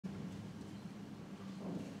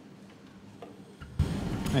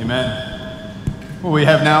Amen. What we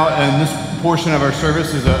have now in this portion of our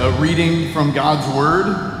service is a reading from God's Word.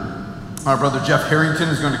 Our brother Jeff Harrington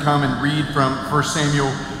is going to come and read from 1 Samuel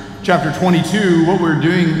chapter 22. What we're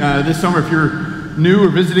doing this summer, if you're new or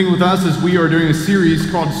visiting with us, is we are doing a series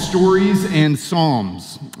called Stories and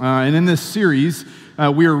Psalms. And in this series,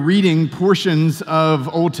 we are reading portions of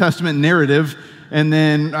Old Testament narrative and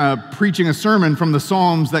then preaching a sermon from the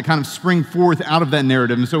Psalms that kind of spring forth out of that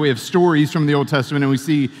narrative. And so we have stories from the Old Testament, and we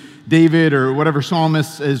see David or whatever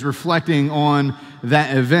psalmist is reflecting on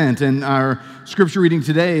that event. And our scripture reading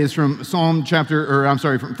today is from from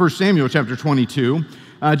 1 Samuel chapter 22.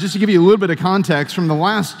 Just to give you a little bit of context, from the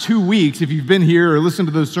last 2 weeks, if you've been here or listened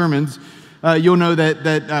to those sermons, you'll know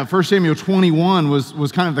that 1 Samuel 21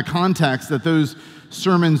 was kind of the context that those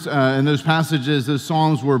sermons and those passages, those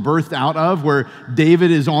psalms were birthed out of, where David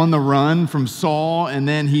is on the run from Saul, and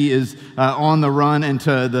then he is on the run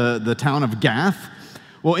into the town of Gath.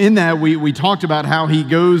 Well, in that, we talked about how he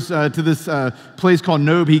goes to this place called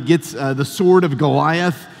Nob. He gets the sword of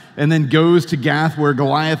Goliath and then goes to Gath, where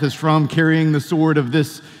Goliath is from, carrying the sword of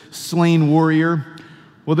this slain warrior.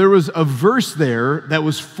 Well, there was a verse there that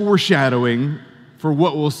was foreshadowing for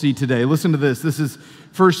what we'll see today. Listen to this. This is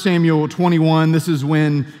 1 Samuel 21. This is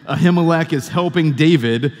when Ahimelech is helping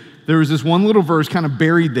David. There was this one little verse kind of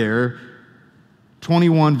buried there,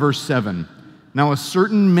 21 verse 7. Now a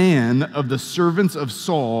certain man of the servants of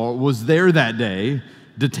Saul was there that day,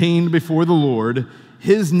 detained before the Lord.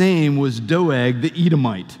 His name was Doeg the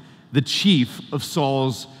Edomite, the chief of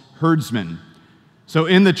Saul's herdsmen. So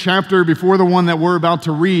in the chapter before the one that we're about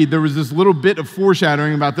to read, there was this little bit of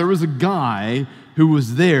foreshadowing about there was a guy who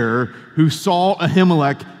was there who saw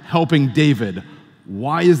Ahimelech helping David.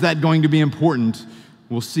 Why is that going to be important?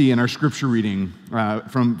 We'll see in our scripture reading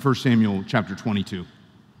from 1 Samuel chapter 22.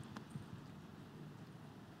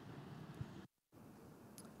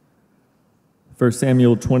 First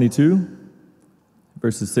Samuel 22,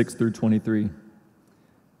 verses 6 through 23.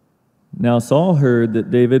 Now Saul heard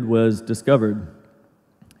that David was discovered,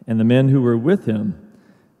 and the men who were with him,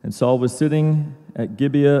 and Saul was sitting at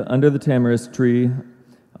Gibeah under the tamarisk tree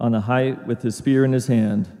on a height with his spear in his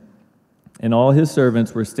hand, and all his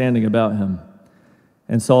servants were standing about him.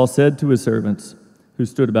 And Saul said to his servants who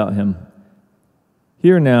stood about him,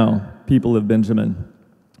 "Hear now, people of Benjamin,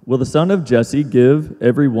 will the son of Jesse give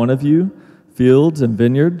every one of you fields and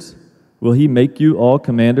vineyards? Will he make you all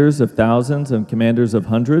commanders of thousands and commanders of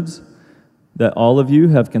hundreds, that all of you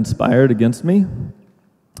have conspired against me?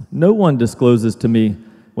 No one discloses to me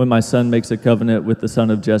when my son makes a covenant with the son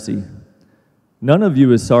of Jesse. None of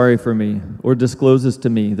you is sorry for me or discloses to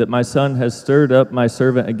me that my son has stirred up my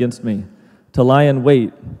servant against me, to lie in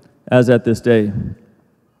wait, as at this day."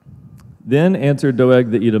 Then answered Doeg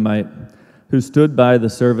the Edomite, who stood by the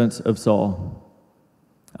servants of Saul,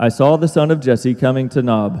 "I saw the son of Jesse coming to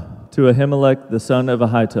Nob, to Ahimelech the son of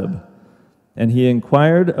Ahitub, and he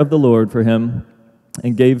inquired of the Lord for him,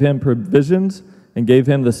 and gave him provisions, and gave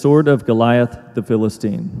him the sword of Goliath the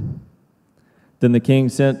Philistine." Then the king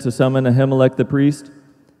sent to summon Ahimelech the priest,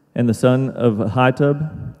 and the son of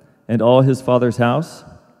Ahitub, and all his father's house,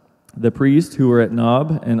 the priests who were at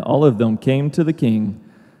Nob, and all of them came to the king.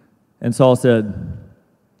 And Saul said,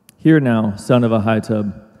 "Hear now, son of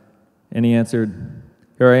Ahitub." And he answered,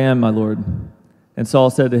 "Here I am, my lord." And Saul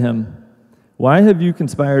said to him, "Why have you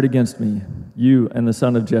conspired against me, you and the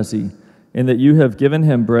son of Jesse, in that you have given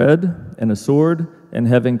him bread and a sword, and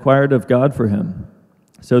have inquired of God for him,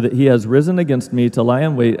 so that he has risen against me to lie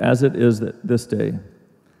in wait as it is this day?"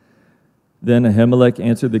 Then Ahimelech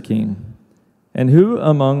answered the king, "And who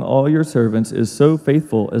among all your servants is so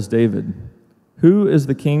faithful as David? Who is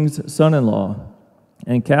the king's son-in-law,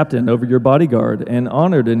 and captain over your bodyguard, and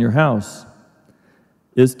honored in your house?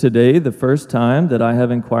 Is today the first time that I have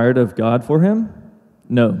inquired of God for him?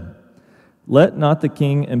 No. Let not the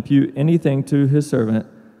king impute anything to his servant,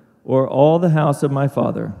 or all the house of my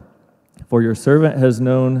father, for your servant has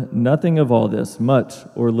known nothing of all this, much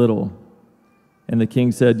or little." And the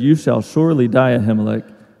king said, "You shall surely die, Ahimelech,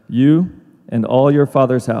 you and all your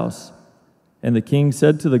father's house." And the king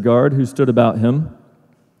said to the guard who stood about him,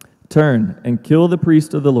 "Turn and kill the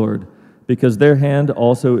priest of the Lord, because their hand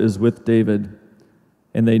also is with David."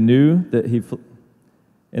 And they knew that he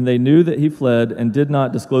fled and did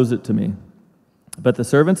not disclose it to me. But the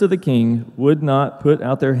servants of the king would not put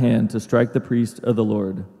out their hand to strike the priest of the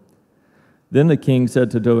Lord. Then the king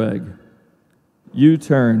said to Doeg, "You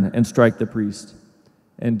turn and strike the priest."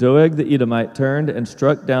 And Doeg the Edomite turned and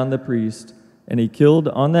struck down the priest, and he killed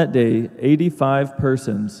on that day 85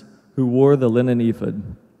 persons who wore the linen ephod.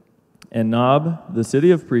 And Nob, the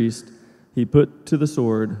city of priests, he put to the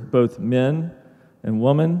sword, both men and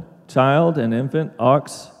woman, child and infant,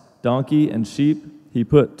 ox, donkey, and sheep he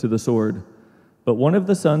put to the sword. But one of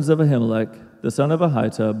the sons of Ahimelech, the son of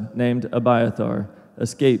Ahitub, named Abiathar,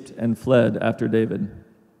 escaped and fled after David.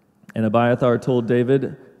 And Abiathar told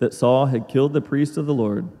David that Saul had killed the priest of the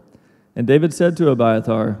Lord. And David said to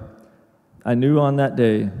Abiathar, I knew on that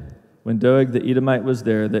day, when Doeg the Edomite was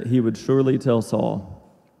there, that he would surely tell Saul,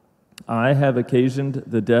 I have occasioned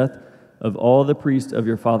the death of all the priests of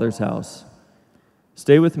your father's house.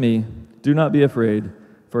 Stay with me, do not be afraid,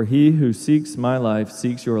 for he who seeks my life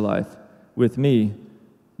seeks your life. With me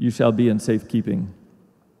you shall be in safekeeping.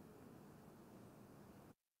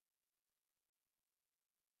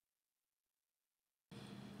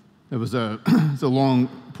 It was it's a long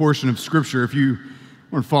portion of Scripture. If you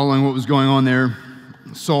weren't following what was going on there,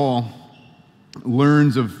 Saul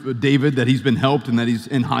learns of David that he's been helped and that he's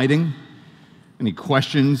in hiding, and he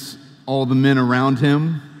questions all the men around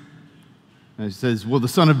him. And he says, will the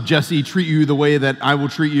son of Jesse treat you the way that I will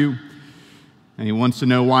treat you? And he wants to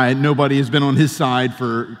know why nobody has been on his side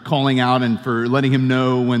for calling out and for letting him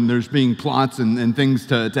know when there's being plots and things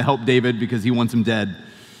to help David, because he wants him dead.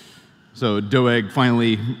 So Doeg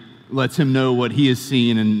finally lets him know what he has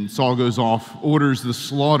seen, and Saul goes off, orders the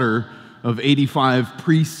slaughter of 85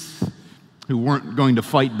 priests who weren't going to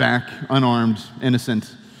fight back, unarmed,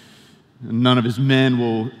 innocent. And none of his men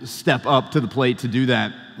will step up to the plate to do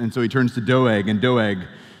that. And so he turns to Doeg, and Doeg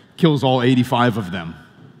kills all 85 of them.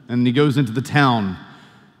 And he goes into the town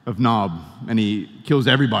of Nob, and he kills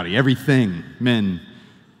everybody, everything, men,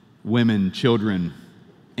 women, children,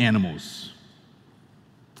 animals.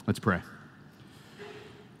 Let's pray.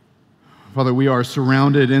 Father, we are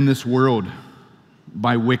surrounded in this world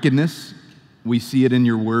by wickedness. We see it in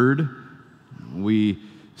your word. We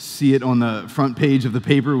see it on the front page of the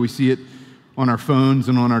paper. We see it on our phones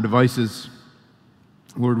and on our devices.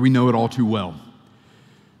 Lord, we know it all too well.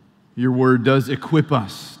 Your word does equip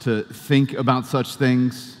us to think about such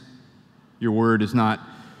things. Your word is not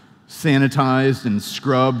sanitized and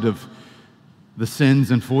scrubbed of the sins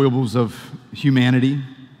and foibles of humanity.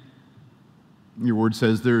 Your word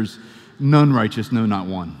says there's none righteous, no, not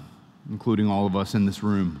one, including all of us in this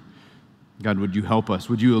room. God, would you help us?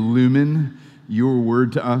 Would you illumine your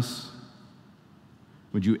word to us?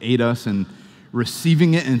 Would you aid us in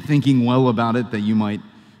receiving it and thinking well about it, that you might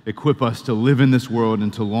equip us to live in this world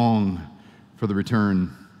and to long for the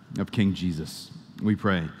return of King Jesus? We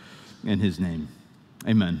pray in his name.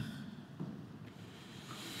 Amen.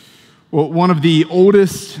 Well, one of the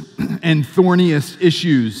oldest and thorniest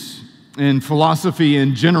issues in philosophy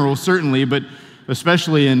in general, certainly, but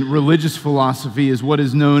especially in religious philosophy, is what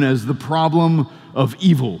is known as the problem of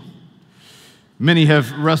evil. Many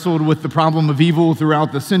have wrestled with the problem of evil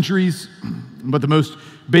throughout the centuries, but the most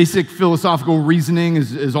basic philosophical reasoning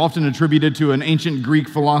is often attributed to an ancient Greek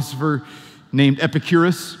philosopher named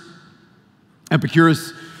Epicurus.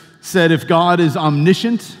 Epicurus said, if God is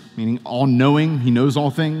omniscient, meaning all-knowing, he knows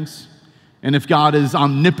all things, and if God is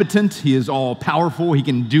omnipotent, he is all-powerful, he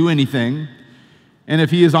can do anything, and if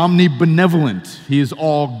he is omnibenevolent, he is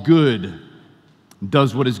all good,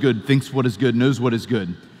 does what is good, thinks what is good, knows what is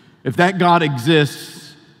good. If that God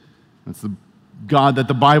exists, that's the God that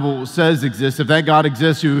the Bible says exists, if that God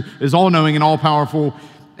exists who is all-knowing and all-powerful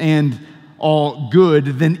and all good,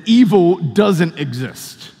 then evil doesn't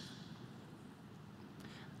exist.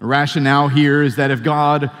 The rationale here is that if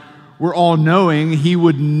God were all-knowing, he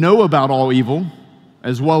would know about all evil,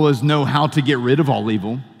 as well as know how to get rid of all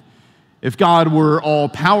evil. If God were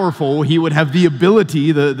all-powerful, he would have the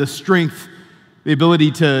ability, the strength, the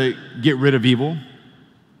ability to get rid of evil.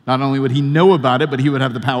 Not only would he know about it, but he would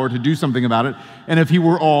have the power to do something about it. And if he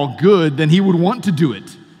were all good, then he would want to do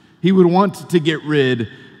it. He would want to get rid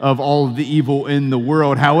of all of the evil in the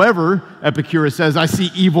world. However, Epicurus says, I see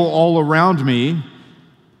evil all around me,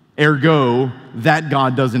 ergo, that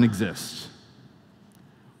God doesn't exist.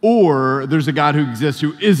 Or there's a God who exists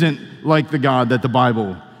who isn't like the God that the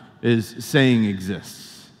Bible is saying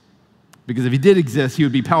exists. Because if he did exist, he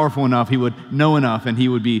would be powerful enough, he would know enough, and he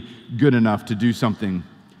would be good enough to do something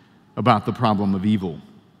about the problem of evil.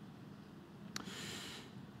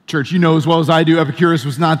 Church, you know as well as I do, Epicurus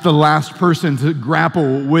was not the last person to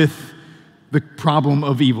grapple with the problem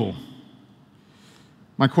of evil.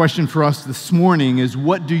 My question for us this morning is,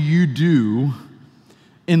 what do you do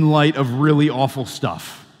in light of really awful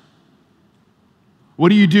stuff? What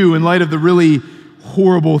do you do in light of the really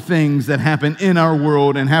horrible things that happen in our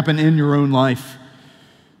world and happen in your own life?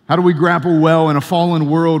 How do we grapple well in a fallen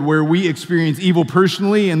world where we experience evil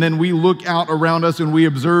personally, and then we look out around us and we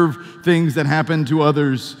observe things that happen to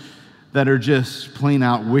others that are just plain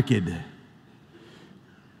out wicked?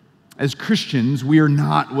 as Christians, we are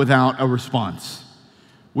not without a response.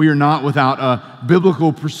 We are not without a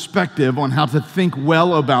biblical perspective on how to think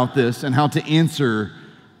well about this and how to answer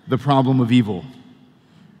the problem of evil.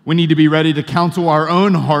 We need to be ready to counsel our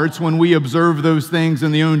own hearts when we observe those things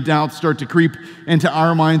and the own doubts start to creep into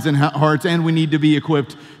our minds and hearts, and we need to be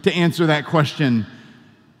equipped to answer that question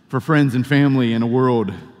for friends and family in a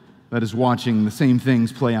world that is watching the same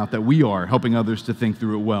things play out that we are, helping others to think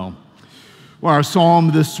through it well. Well, our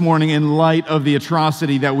psalm this morning, in light of the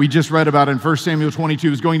atrocity that we just read about in 1 Samuel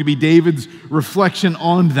 22, is going to be David's reflection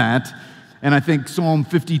on that, and I think Psalm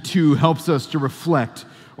 52 helps us to reflect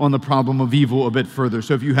on the problem of evil a bit further.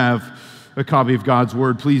 So if you have a copy of God's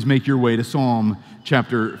Word, please make your way to Psalm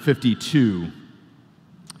chapter 52.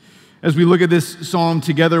 As we look at this psalm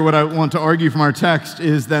together, what I want to argue from our text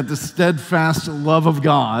is that the steadfast love of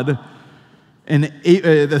God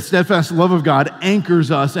anchors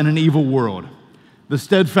us in an evil world. The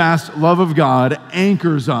steadfast love of God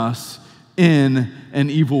anchors us in an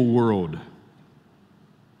evil world.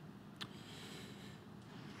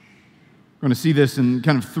 We're going to see this in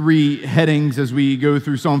kind of three headings as we go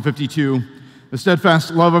through Psalm 52. The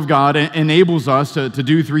steadfast love of God enables us to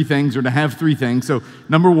do three things, or to have three things. So,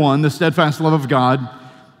 number one, the steadfast love of God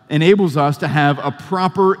enables us to have a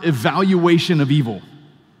proper evaluation of evil.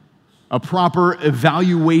 A proper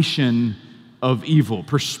evaluation of evil,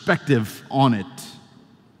 perspective on it.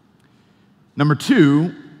 Number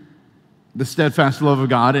two, the steadfast love of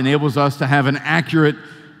God enables us to have an accurate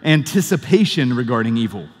anticipation regarding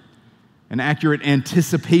evil. An accurate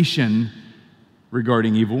anticipation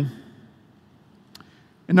regarding evil.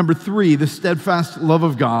 And number three, the steadfast love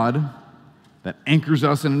of God that anchors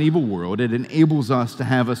us in an evil world, it enables us to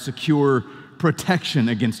have a secure protection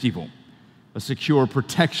against evil. A secure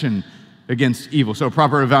protection against evil. So a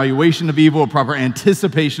proper evaluation of evil, a proper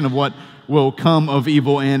anticipation of what will come of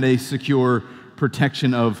evil, and a secure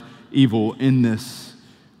protection of evil in this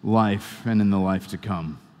life and in the life to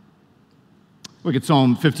come. Look at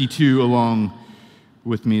Psalm 52 along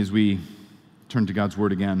with me as we turn to God's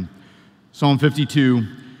Word again. Psalm 52,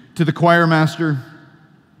 to the choir master,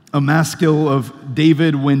 a maskil of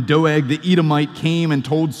David, when Doeg the Edomite came and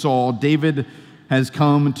told Saul, David has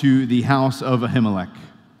come to the house of Ahimelech.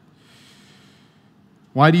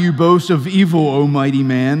 Why do you boast of evil, O mighty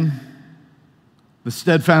man? The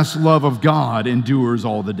steadfast love of God endures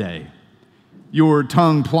all the day. Your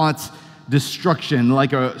tongue plots destruction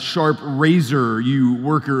like a sharp razor, you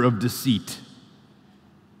worker of deceit.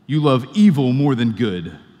 You love evil more than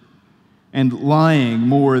good, and lying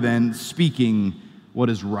more than speaking what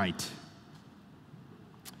is right.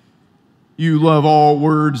 You love all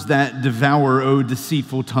words that devour, O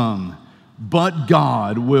deceitful tongue, but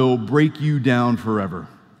God will break you down forever.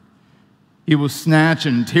 He will snatch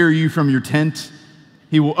and tear you from your tent.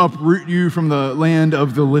 He will uproot you from the land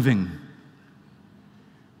of the living.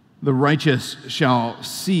 The righteous shall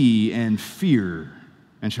see and fear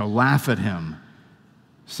and shall laugh at him,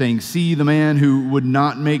 saying, see the man who would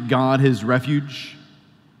not make God his refuge,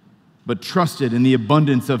 but trusted in the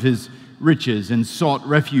abundance of his riches and sought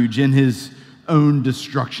refuge in his own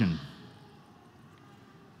destruction.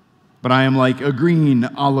 But I am like a green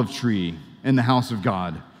olive tree in the house of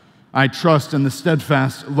God. I trust in the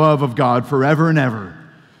steadfast love of God forever and ever.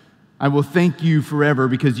 I will thank you forever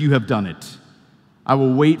because you have done it. I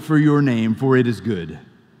will wait for your name, for it is good,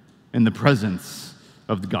 in the presence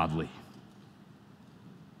of the godly.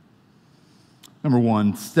 Number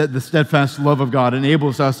one, the steadfast love of God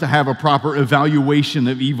enables us to have a proper evaluation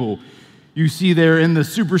of evil. You see there in the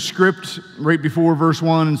superscript, right before verse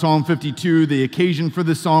 1 in Psalm 52, the occasion for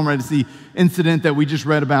this psalm, right? It's the incident that we just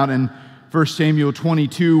read about in 1 Samuel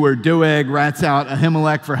 22, where Doeg rats out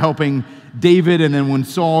Ahimelech for helping David, and then when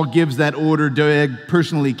Saul gives that order, Doeg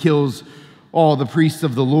personally kills all the priests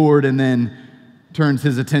of the Lord, and then turns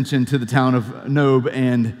his attention to the town of Nob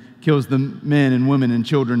and kills the men and women and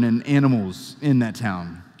children and animals in that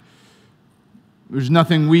town. There's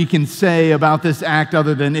nothing we can say about this act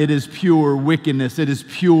other than it is pure wickedness. It is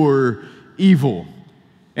pure evil.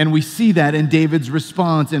 And we see that in David's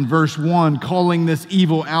response in verse 1, calling this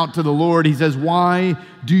evil out to the Lord. He says, why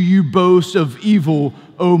do you boast of evil,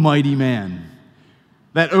 O mighty man?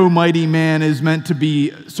 That "O mighty man" is meant to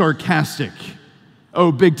be sarcastic.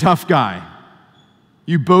 Oh, big tough guy.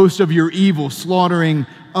 You boast of your evil, slaughtering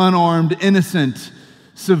unarmed, innocent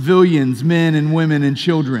civilians, men and women and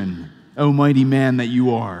children. O mighty man that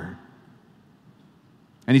you are.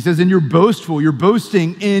 And he says, and you're boastful, you're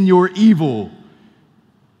boasting in your evil.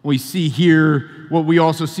 We see here what we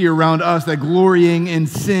also see around us, that glorying in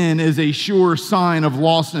sin is a sure sign of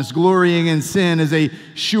lostness. Glorying in sin is a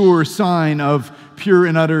sure sign of pure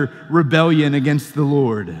and utter rebellion against the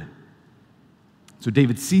Lord. So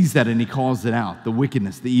David sees that and he calls it out, the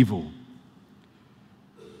wickedness, the evil.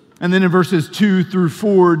 And then in verses 2 through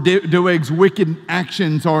 4, Doeg's wicked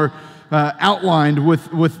actions are outlined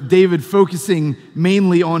with David focusing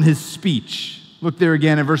mainly on his speech. Look there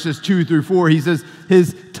again in verses 2 through 4. He says,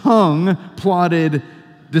 his tongue plotted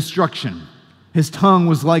destruction. His tongue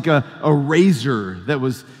was like a razor that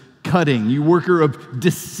was cutting. You worker of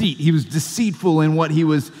deceit. He was deceitful in what he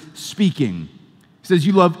was speaking. He says,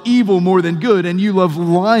 you love evil more than good, and you love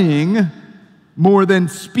lying more than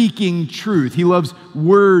speaking truth. He loves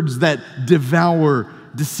words that devour,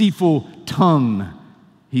 deceitful tongue,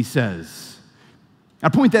 he says. I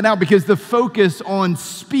point that out because the focus on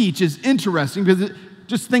speech is interesting, because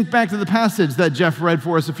just think back to the passage that Jeff read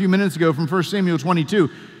for us a few minutes ago from 1 Samuel 22.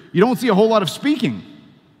 You don't see a whole lot of speaking.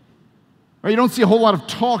 Right? You don't see a whole lot of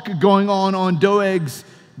talk going on Doeg's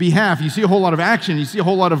behalf. You see a whole lot of action. You see a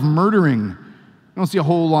whole lot of murdering. You don't see a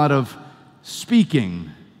whole lot of speaking.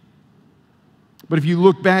 But if you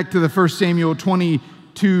look back to the 1 Samuel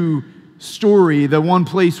 22 story, the one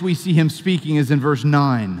place we see him speaking is in verse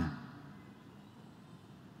 9.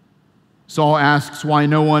 Saul asks why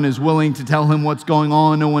no one is willing to tell him what's going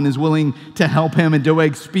on. No one is willing to help him. And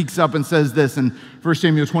Doeg speaks up and says this in 1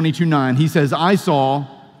 Samuel 22:9. He says, I saw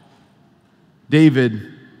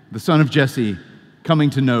David, the son of Jesse, coming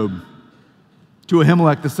to Nob, to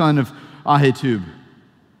Ahimelech, the son of Ahitub.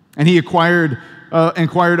 And he inquired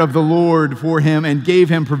of the Lord for him and gave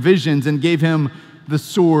him provisions and gave him the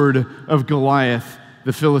sword of Goliath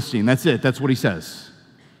the Philistine. That's it. That's what he says.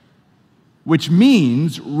 Which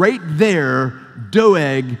means right there,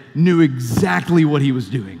 Doeg knew exactly what he was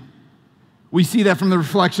doing. We see that from the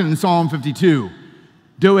reflection in Psalm 52.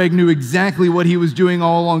 Doeg knew exactly what he was doing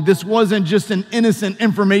all along. This wasn't just an innocent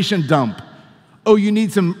information dump. Oh, you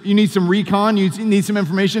need some recon? You need some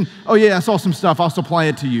information? Oh yeah, I saw some stuff. I'll supply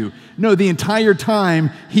it to you. No, the entire time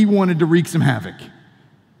he wanted to wreak some havoc.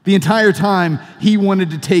 The entire time he wanted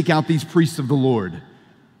to take out these priests of the Lord.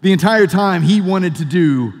 The entire time he wanted to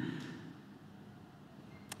do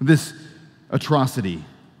this atrocity.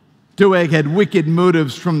 Doeg had wicked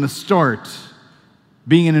motives from the start.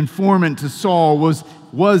 Being an informant to Saul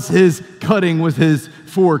was his cutting with his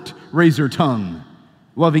forked razor tongue.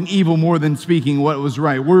 Loving evil more than speaking what was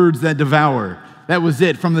right. Words that devour. That was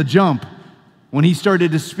it from the jump. When he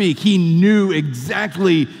started to speak, he knew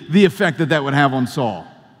exactly the effect that would have on Saul.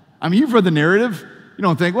 I mean, you've read the narrative. You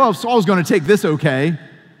don't think, well, if Saul's going to take this okay.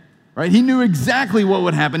 Right? He knew exactly what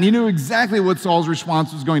would happen. He knew exactly what Saul's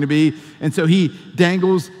response was going to be. And so he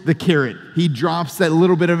dangles the carrot. He drops that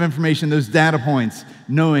little bit of information, those data points,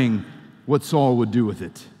 knowing what Saul would do with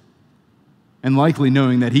it. And likely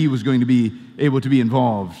knowing that he was going to be able to be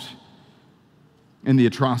involved in the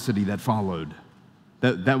atrocity that followed.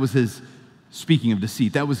 That was his speaking of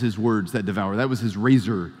deceit. That was his words that devour. That was his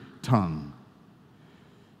razor tongue.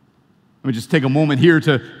 Let me just take a moment here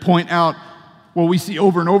to point out what we see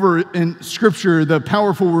over and over in Scripture, the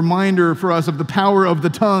powerful reminder for us of the power of the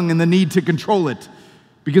tongue and the need to control it.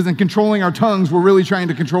 Because in controlling our tongues, we're really trying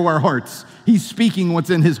to control our hearts. He's speaking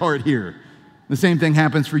what's in his heart here. The same thing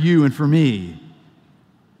happens for you and for me.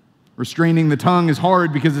 Restraining the tongue is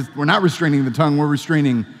hard because we're not restraining the tongue, we're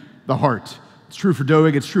restraining the heart. It's true for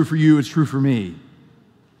Doeg, it's true for you, it's true for me.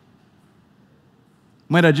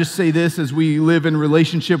 Might I just say this as we live in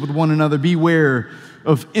relationship with one another, beware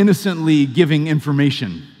of innocently giving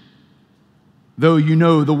information, though you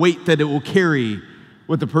know the weight that it will carry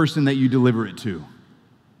with the person that you deliver it to.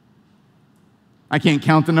 I can't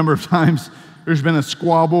count the number of times there's been a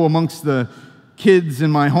squabble amongst the kids in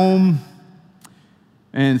my home,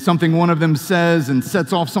 and something one of them says and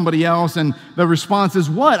sets off somebody else, and the response is,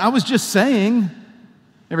 what? I was just saying.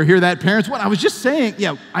 Ever hear that, parents? What? I was just saying.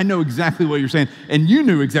 Yeah, I know exactly what you're saying, and you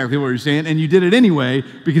knew exactly what you're saying, and you did it anyway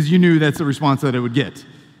because you knew that's the response that it would get.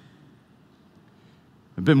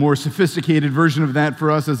 A bit more sophisticated version of that for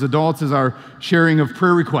us as adults is our sharing of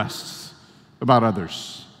prayer requests about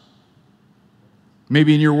others.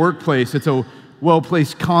 Maybe in your workplace, it's a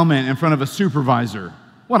well-placed comment in front of a supervisor.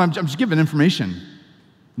 What? I'm just giving information,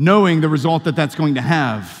 knowing the result that that's going to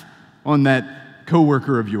have on that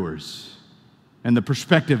coworker of yours and the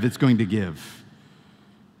perspective it's going to give.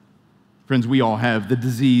 Friends, we all have the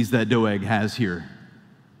disease that Doeg has here.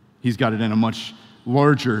 He's got it in a much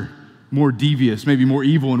larger, more devious, maybe more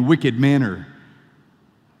evil and wicked manner.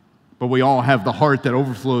 But we all have the heart that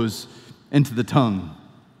overflows into the tongue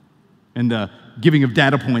and the giving of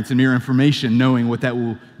data points and mere information, knowing what that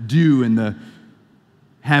will do and the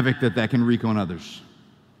havoc that can wreak on others.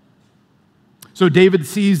 So David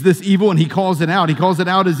sees this evil and he calls it out. He calls it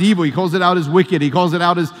out as evil. He calls it out as wicked. He calls it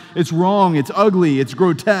out as it's wrong, it's ugly, it's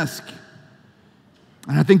grotesque.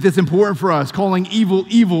 And I think that's important for us. Calling evil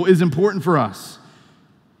evil is important for us.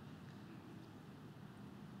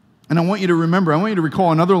 And I want you to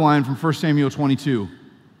recall another line from 1 Samuel 22.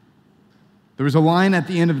 There was a line at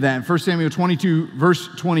the end of that, 1 Samuel 22, verse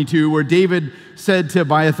 22, where David said to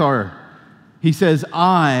Abiathar, he says,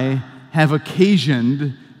 I have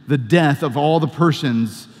occasioned the death of all the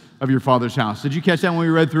persons of your father's house. Did you catch that when we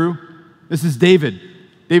read through? This is David.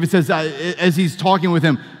 David says, as he's talking with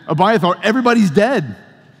him, Abiathar, everybody's dead.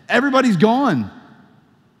 Everybody's gone.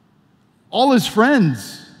 All his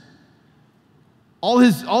friends, all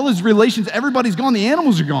his relations, everybody's gone. The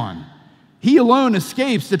animals are gone. He alone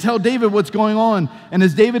escapes to tell David what's going on. And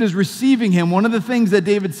as David is receiving him, one of the things that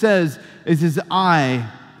David says is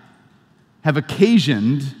I have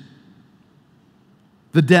occasioned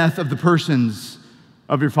the death of the persons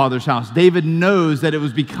of your father's house. David knows that it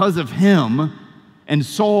was because of him and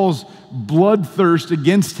Saul's bloodthirst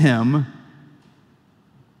against him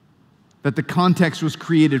that the context was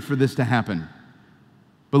created for this to happen.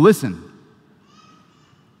 But listen,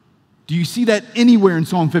 do you see that anywhere in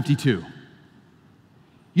Psalm 52?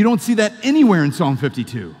 You don't see that anywhere in Psalm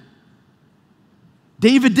 52.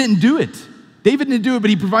 David didn't do it. David didn't do it, but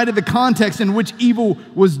he provided the context in which evil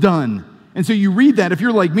was done. And so you read that. If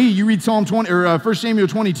you're like me, you read Psalm 20 or 1 Samuel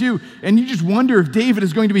 22, and you just wonder if David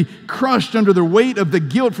is going to be crushed under the weight of the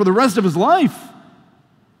guilt for the rest of his life.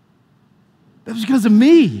 That was because of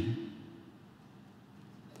me.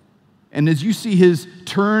 And as you see his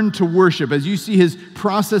turn to worship, as you see his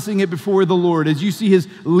processing it before the Lord, as you see his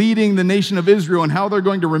leading the nation of Israel and how they're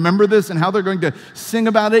going to remember this and how they're going to sing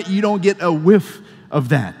about it, you don't get a whiff of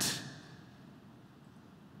that.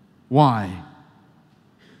 Why?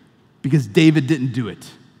 Because David didn't do it.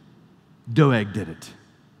 Doeg did it.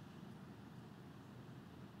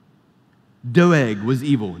 Doeg was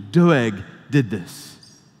evil. Doeg did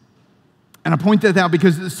this. And I point that out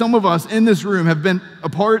because some of us in this room have been a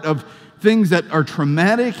part of things that are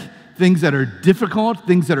traumatic, things that are difficult,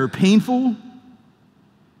 things that are painful.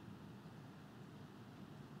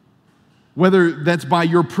 Whether that's by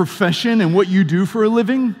your profession and what you do for a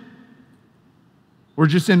living, or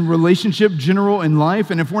just in relationship, general in life,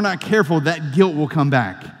 and if we're not careful, that guilt will come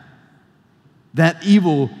back. That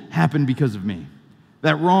evil happened because of me.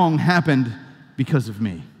 That wrong happened because of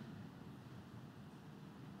me.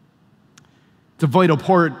 It's a vital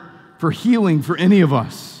part for healing for any of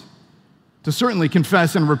us to certainly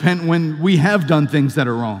confess and repent when we have done things that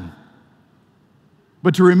are wrong.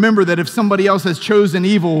 But to remember that if somebody else has chosen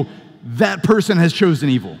evil, that person has chosen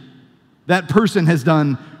evil. That person has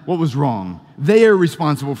done what was wrong. They are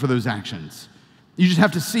responsible for those actions. You just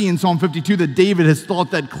have to see in Psalm 52 that David has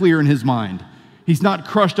thought that clear in his mind. He's not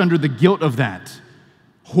crushed under the guilt of that.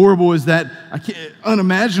 Horrible is that,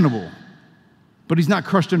 unimaginable. But he's not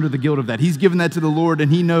crushed under the guilt of that. He's given that to the Lord,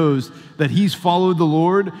 and he knows that he's followed the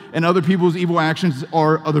Lord, and other people's evil actions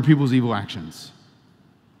are other people's evil actions.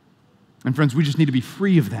 And friends, we just need to be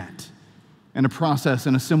free of that and to process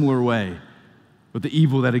in a similar way with the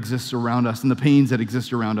evil that exists around us and the pains that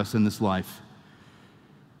exist around us in this life.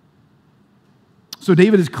 So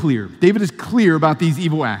David is clear. David is clear about these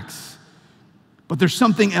evil acts. But there's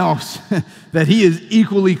something else that he is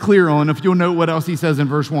equally clear on, if you'll note what else he says in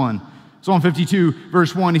verse 1. Psalm 52,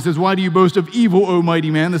 verse 1, he says, why do you boast of evil, O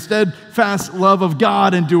mighty man? The steadfast love of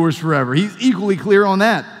God endures forever. He's equally clear on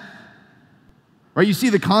that. Right? You see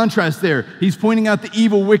the contrast there. He's pointing out the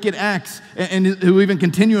evil, wicked acts, and he'll even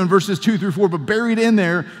continue in verses 2 through 4, but buried in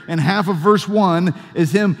there in half of verse 1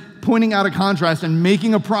 is him pointing out a contrast and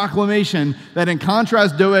making a proclamation that in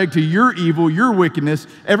contrast, Doeg, to your evil, your wickedness,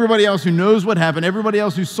 everybody else who knows what happened, everybody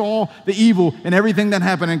else who saw the evil and everything that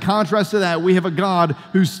happened, in contrast to that, we have a God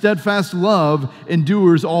whose steadfast love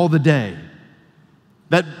endures all the day.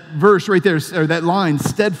 That verse right there, or that line,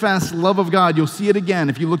 steadfast love of God, you'll see it again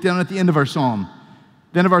if you look down at the end of our psalm.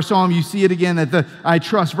 The end of our psalm, you see it again, that I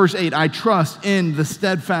trust, verse 8, I trust in the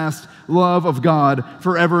steadfast love of God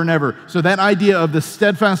forever and ever. So that idea of the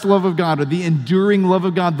steadfast love of God, or the enduring love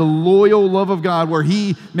of God, the loyal love of God, where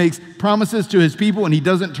he makes promises to his people and he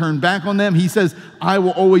doesn't turn back on them. He says, I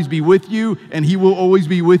will always be with you, and he will always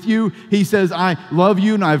be with you. He says, I love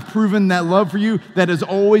you, and I've proven that love for you. That is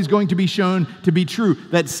always going to be shown to be true.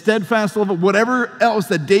 That steadfast love, whatever else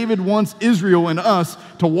that David wants Israel and us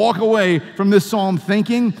to walk away from this psalm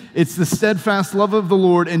thinking, it's the steadfast love of the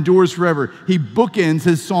Lord endures forever. He bookends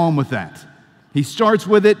his psalm with that. He starts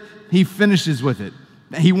with it, he finishes with it.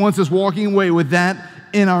 He wants us walking away with that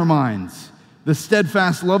in our minds. The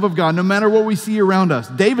steadfast love of God, no matter what we see around us.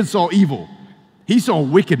 David saw evil. He saw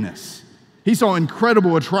wickedness. He saw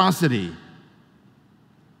incredible atrocity.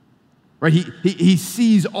 Right? He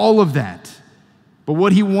sees all of that. But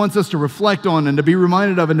what he wants us to reflect on and to be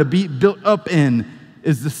reminded of and to be built up in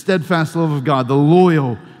is the steadfast love of God, the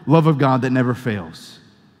loyal love of God that never fails.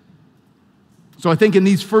 So I think in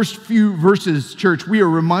these first few verses, church, we are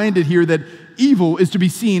reminded here that evil is to be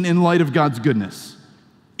seen in light of God's goodness.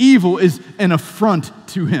 Evil is an affront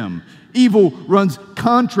to him. Evil runs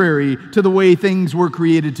contrary to the way things were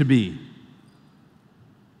created to be.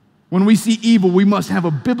 When we see evil, we must have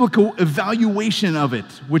a biblical evaluation of it,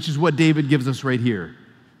 which is what David gives us right here.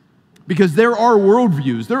 Because there are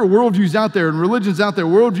worldviews. There are worldviews out there and religions out there,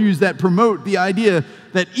 worldviews that promote the idea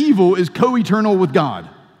that evil is co-eternal with God.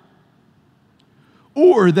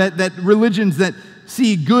 Or that religions that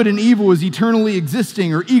see good and evil as eternally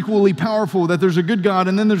existing or equally powerful, that there's a good God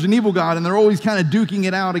and then there's an evil God, and they're always kind of duking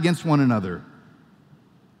it out against one another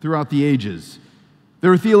throughout the ages.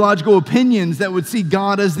 There are theological opinions that would see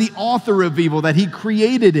God as the author of evil, that he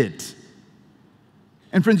created it.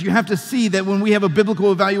 And friends, you have to see that when we have a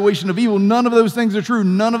biblical evaluation of evil, none of those things are true.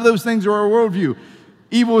 None of those things are our worldview.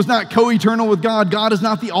 Evil is not co-eternal with God. God is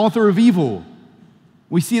not the author of evil.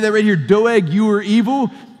 We see that right here. Doeg, you are evil.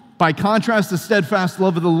 By contrast, the steadfast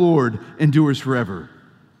love of the Lord endures forever.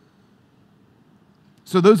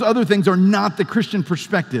 So those other things are not the Christian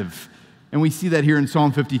perspective. And we see that here in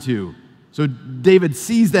Psalm 52. So David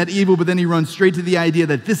sees that evil, but then he runs straight to the idea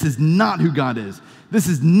that this is not who God is. This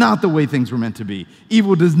is not the way things were meant to be.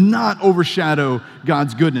 Evil does not overshadow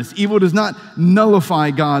God's goodness. Evil does not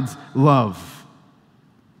nullify God's love.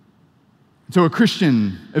 So a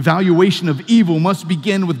Christian evaluation of evil must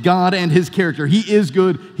begin with God and his character. He is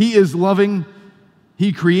good. He is loving.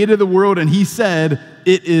 He created the world, and he said,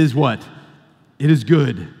 it is what? It is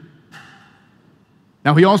good.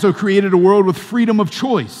 Now, he also created a world with freedom of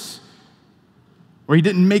choice, where he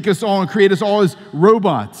didn't make us all and create us all as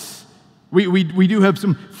robots. We do have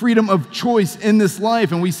some freedom of choice in this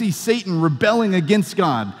life, and we see Satan rebelling against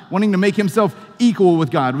God, wanting to make himself equal with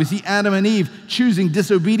God. We see Adam and Eve choosing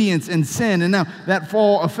disobedience and sin, and now that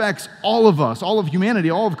fall affects all of us, all of humanity,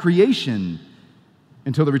 all of creation,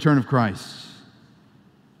 until the return of Christ.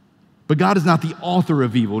 But God is not the author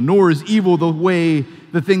of evil, nor is evil the way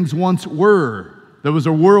the things once were. There was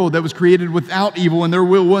a world that was created without evil, and there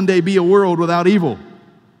will one day be a world without evil.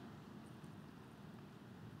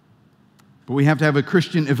 But we have to have a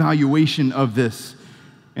Christian evaluation of this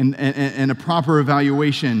and a proper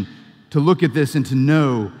evaluation to look at this and to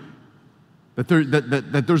know that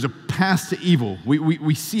there's a path to evil.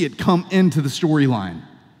 We see it come into the storyline.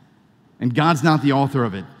 And God's not the author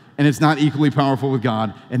of it. And it's not equally powerful with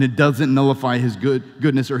God. And it doesn't nullify his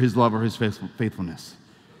goodness or his love or his faithfulness.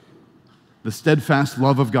 The steadfast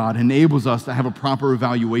love of God enables us to have a proper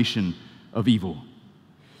evaluation of evil.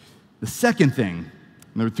 The second thing,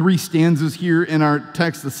 and there are three stanzas here in our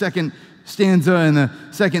text. The second stanza and the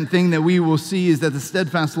second thing that we will see is that the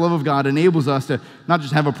steadfast love of God enables us to not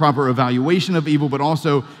just have a proper evaluation of evil, but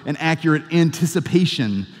also an accurate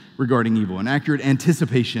anticipation regarding evil, an accurate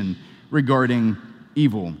anticipation regarding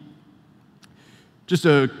evil. Just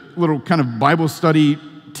a little kind of Bible study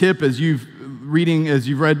tip as you've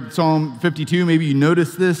read Psalm 52, maybe you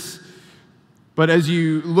noticed this. But as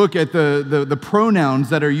you look at the pronouns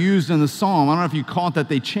that are used in the psalm, I don't know if you caught that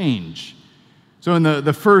they change. So in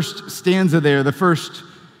the first stanza there, the first,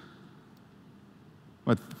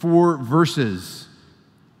 4 verses,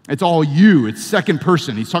 it's all you. It's second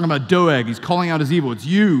person. He's talking about Doeg. He's calling out his evil. It's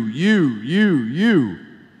you, you, you, you.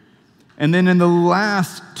 And then in the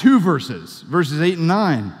last 2 verses, verses 8 and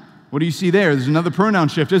 9, what do you see there? There's another pronoun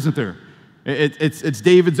shift, isn't there? It's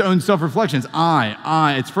David's own self-reflection. It's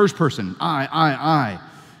I. It's first person. I.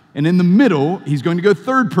 And in the middle, he's going to go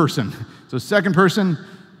third person. So second person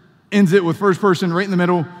ends it with first person right in the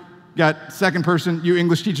middle. Got second person. You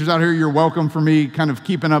English teachers out here, you're welcome for me kind of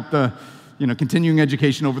keeping up the continuing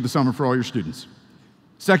education over the summer for all your students.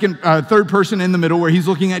 Third person in the middle where he's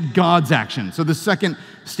looking at God's action. So the second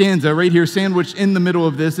stanza right here, sandwiched in the middle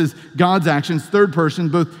of this, is God's actions, third person,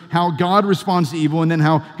 both how God responds to evil and then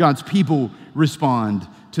how God's people respond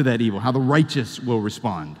to that evil, how the righteous will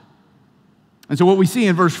respond. And so what we see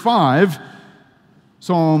in verse 5,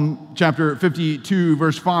 Psalm chapter 52,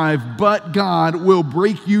 verse 5, but God will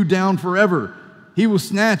break you down forever. He will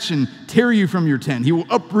snatch and tear you from your tent. He will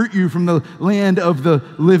uproot you from the land of the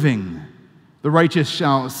living. The righteous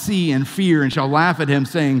shall see and fear and shall laugh at him,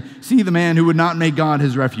 saying, see the man who would not make God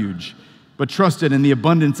his refuge, but trusted in the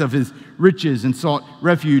abundance of his riches and sought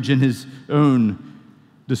refuge in his own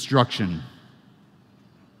destruction.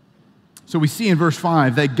 So we see in verse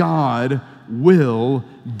 5 that God will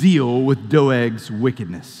deal with Doeg's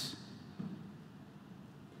wickedness.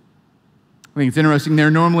 I think it's interesting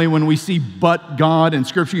there. Normally when we see "but God" in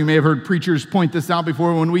Scripture, you may have heard preachers point this out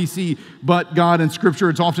before. When we see "but God" in Scripture,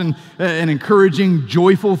 it's often an encouraging,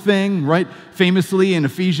 joyful thing, right? Famously in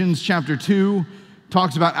Ephesians chapter 2,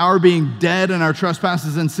 talks about our being dead in our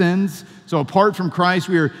trespasses and sins. So apart from Christ,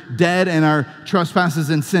 we are dead in our trespasses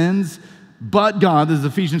and sins. But God, this is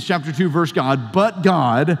Ephesians chapter 2, verse God, but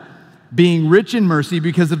God, being rich in mercy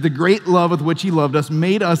because of the great love with which he loved us,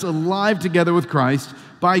 made us alive together with Christ.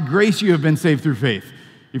 By grace you have been saved through faith.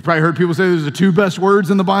 You've probably heard people say there's the two best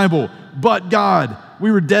words in the Bible. But God.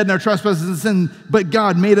 We were dead in our trespasses and sin, but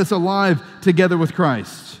God made us alive together with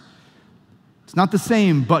Christ. It's not the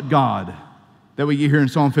same "but God" that we get here in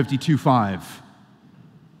Psalm 52:5.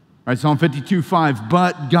 Right, Psalm 52:5,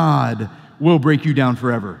 but God will break you down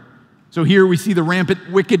forever. So here we see the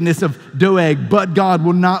rampant wickedness of Doeg, but God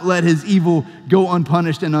will not let his evil go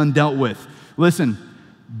unpunished and undealt with. Listen,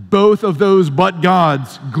 both of those "but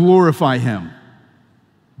gods" glorify him.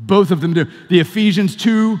 Both of them do. The Ephesians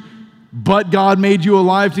 2, but God made you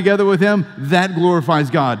alive together with him, that glorifies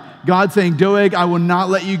God. God saying, Doeg, I will not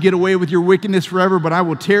let you get away with your wickedness forever, but I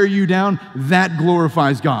will tear you down, that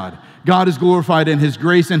glorifies God. God is glorified in his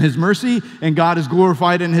grace and his mercy, and God is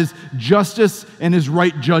glorified in his justice and his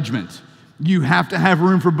right judgment. You have to have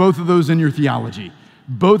room for both of those in your theology.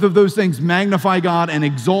 Both of those things magnify God and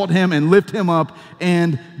exalt him and lift him up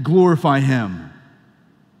and glorify him.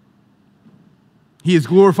 He is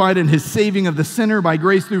glorified in his saving of the sinner by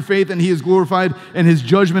grace through faith, and he is glorified in his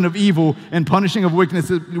judgment of evil and punishing of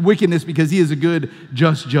wickedness because he is a good,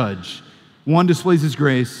 just judge. One displays his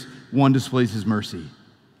grace, one displays his mercy.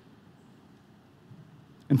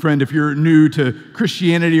 And friend, if you're new to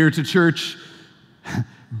Christianity or to church,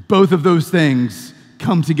 both of those things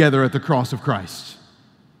come together at the cross of Christ.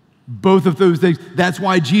 Both of those things. That's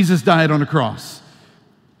why Jesus died on a cross.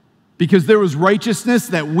 Because there was righteousness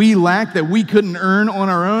that we lacked, that we couldn't earn on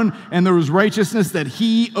our own, and there was righteousness that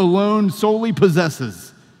he alone solely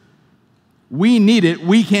possesses. We need it,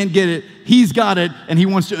 we can't get it, he's got it, and he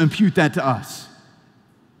wants to impute that to us.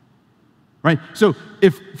 Right? So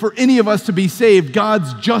if for any of us to be saved,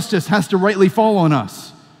 God's justice has to rightly fall on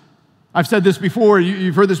us. I've said this before,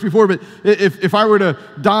 you've heard this before, but if I were to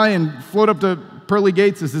die and float up to pearly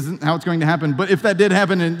gates, this isn't how it's going to happen, but if that did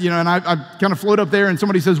happen and I kind of float up there and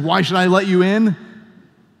somebody says, why should I let you in?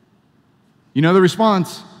 You know the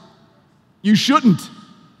response, you shouldn't.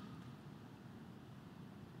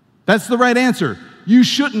 That's the right answer. You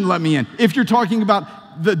shouldn't let me in. If you're talking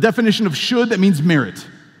about the definition of should, that means merit.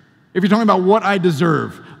 If you're talking about what I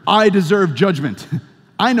deserve judgment.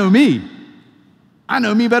 I know me. I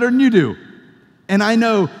know me better than you do. And I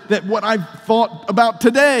know that what I've thought about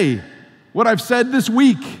today, what I've said this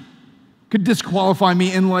week, could disqualify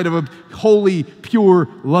me in light of a holy, pure,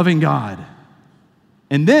 loving God.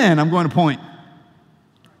 And then I'm going to point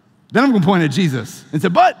at Jesus and say,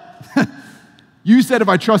 but you said if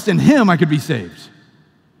I trust in him, I could be saved.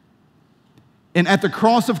 And at the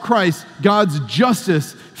cross of Christ, God's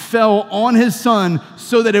justice fell on his son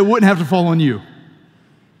so that it wouldn't have to fall on you.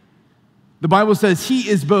 The Bible says he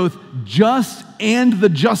is both just and the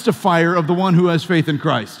justifier of the one who has faith in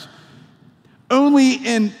Christ. Only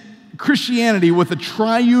in Christianity, with a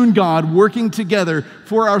triune God working together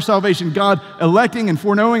for our salvation, God electing and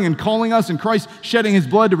foreknowing and calling us, and Christ shedding his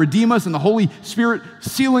blood to redeem us, and the Holy Spirit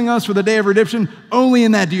sealing us for the day of redemption, only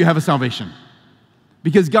in that do you have a salvation.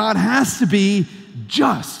 Because God has to be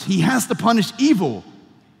just. He has to punish evil,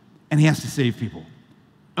 and he has to save people.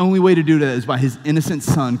 Only way to do that is by his innocent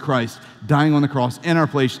son, Christ, dying on the cross in our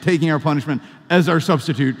place, taking our punishment as our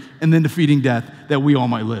substitute, and then defeating death that we all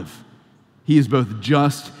might live. He is both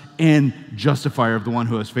just and justifier of the one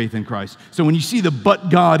who has faith in Christ. So when you see the but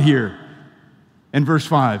God here in verse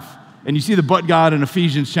 5, and you see the but God in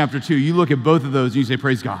Ephesians chapter 2, you look at both of those and you say,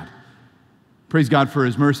 praise God. Praise God for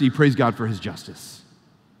his mercy. Praise God for his justice.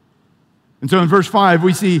 And so in verse 5,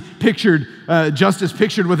 we see justice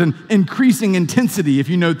pictured with an increasing intensity, if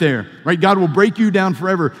you note there, right? God will break you down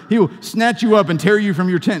forever. He will snatch you up and tear you from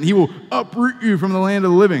your tent. He will uproot you from the land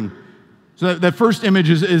of the living. So that first image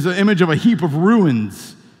is an image of a heap of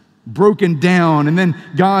ruins, broken down. And then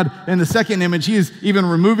God, in the second image, he is even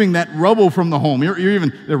removing that rubble from the home.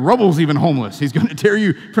 The rubble's even homeless. He's going to tear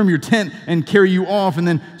you from your tent and carry you off. And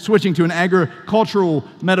then switching to an agricultural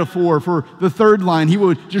metaphor for the third line, he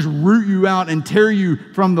will just root you out and tear you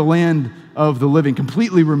from the land of the living,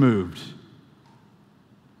 completely removed.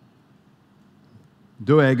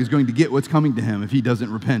 Doeg is going to get what's coming to him if he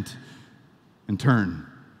doesn't repent and turn.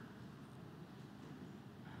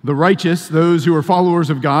 The righteous, those who are followers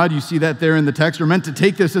of God, you see that there in the text, are meant to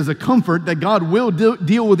take this as a comfort that God will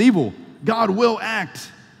deal with evil. God will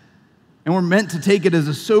act. And we're meant to take it as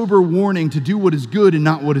a sober warning to do what is good and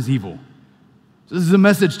not what is evil. So this is a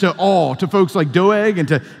message to all, to folks like Doeg and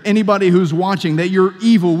to anybody who's watching, that your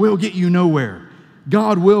evil will get you nowhere.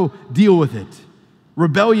 God will deal with it.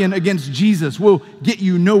 Rebellion against Jesus will get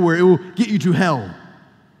you nowhere. It will get you to hell.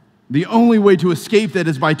 The only way to escape that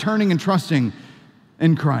is by turning and trusting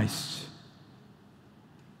in Christ.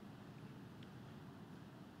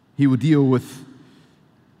 He will deal with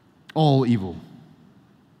all evil.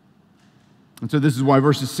 And so this is why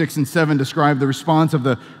verses 6 and 7 describe the response of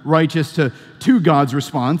the righteous to God's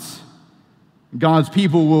response. God's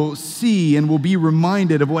people will see and will be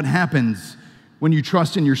reminded of what happens when you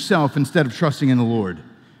trust in yourself instead of trusting in the Lord.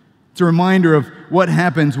 It's a reminder of what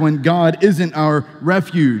happens when God isn't our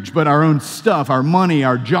refuge, but our own stuff, our money,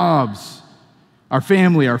 our jobs, our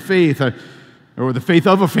family, our faith, or the faith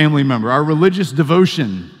of a family member, our religious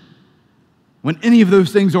devotion. When any of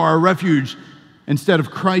those things are our refuge instead of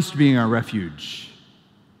Christ being our refuge,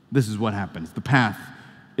 this is what happens. The path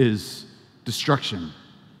is destruction.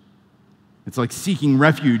 It's like seeking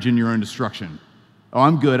refuge in your own destruction. Oh,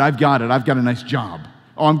 I'm good, I've got it, I've got a nice job.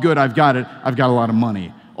 Oh, I'm good, I've got it, I've got a lot of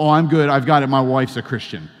money. Oh, I'm good, I've got it, my wife's a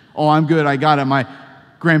Christian. Oh, I'm good, I got it, my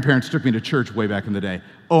grandparents took me to church way back in the day.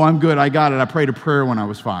 Oh, I'm good, I got it, I prayed a prayer when I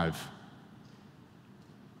was 5.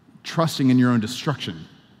 Trusting in your own destruction.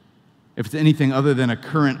 If it's anything other than a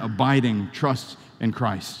current abiding trust in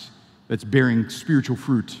Christ that's bearing spiritual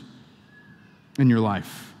fruit in your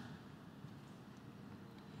life.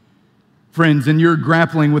 Friends, in your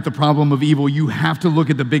grappling with the problem of evil, you have to look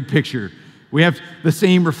at the big picture. We have the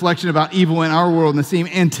same reflection about evil in our world and the same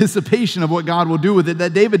anticipation of what God will do with it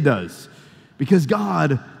that David does. Because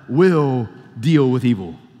God will deal with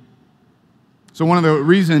evil. So one of the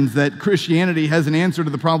reasons that Christianity has an answer to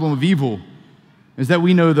the problem of evil is that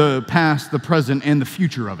we know the past, the present, and the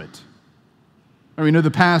future of it. We know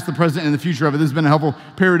the past, the present, and the future of it. This has been a helpful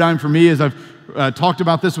paradigm for me as I've talked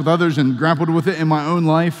about this with others and grappled with it in my own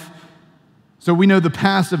life. So we know the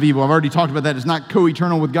past of evil. I've already talked about that. It's not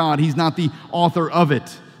co-eternal with God. He's not the author of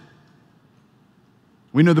it.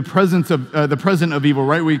 We know the present of evil,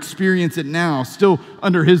 right? We experience it now, still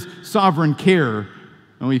under His sovereign care.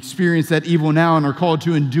 And we experience that evil now and are called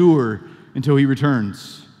to endure until He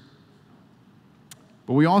returns.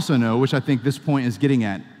 But we also know, which I think this point is getting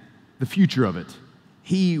at, the future of it.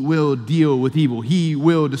 He will deal with evil. He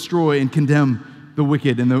will destroy and condemn the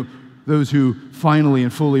wicked and those who finally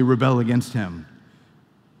and fully rebel against Him.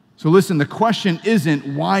 So listen, the question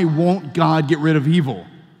isn't, why won't God get rid of evil?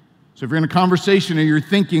 So if you're in a conversation or you're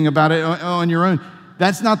thinking about it on your own,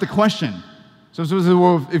 that's not the question. So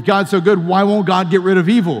well, if God's so good, why won't God get rid of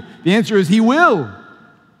evil? The answer is He will.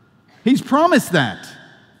 He's promised that.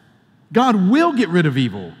 God will get rid of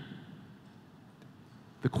evil.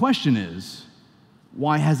 The question is,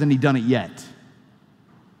 why hasn't He done it yet?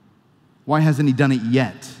 Why hasn't He done it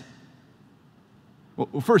yet?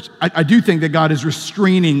 Well, first, I do think that God is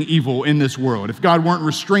restraining evil in this world. If God weren't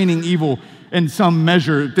restraining evil in some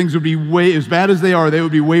measure, things would be way, as bad as they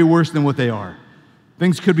would be way worse than what they are.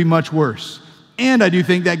 Things could be much worse. And I do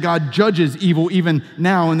think that God judges evil even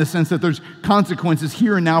now in the sense that there's consequences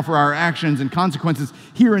here and now for our actions and consequences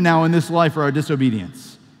here and now in this life for our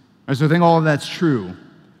disobedience. So I think all of that's true.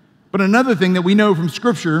 But another thing that we know from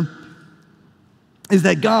Scripture is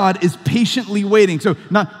that God is patiently waiting. So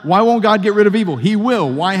why won't God get rid of evil? He will.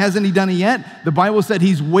 Why hasn't He done it yet? The Bible said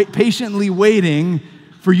He's patiently waiting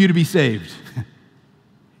for you to be saved.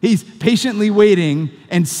 He's patiently waiting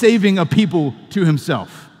and saving a people to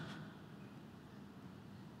Himself.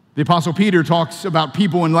 The Apostle Peter talks about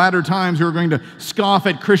people in latter times who are going to scoff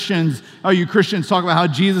at Christians. Oh, you Christians talk about how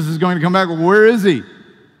Jesus is going to come back. Well, where is He?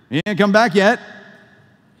 He ain't come back yet.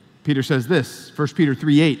 Peter says this, 1 Peter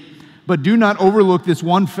 3:8. But do not overlook this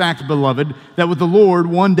one fact, beloved, that with the Lord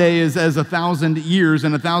one day is as 1,000 years,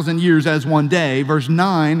 and 1,000 years as one day. Verse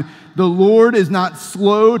 9, the Lord is not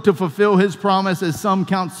slow to fulfill His promise, as some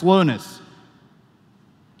count slowness.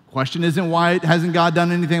 Question isn't why hasn't God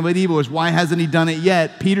done anything about evil, it's why hasn't He done it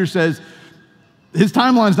yet? Peter says His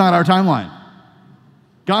timeline's not our timeline.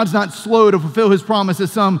 God's not slow to fulfill His promise,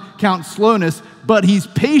 as some count slowness, but He's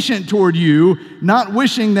patient toward you, not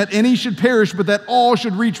wishing that any should perish, but that all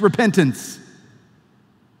should reach repentance.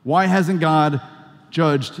 Why hasn't God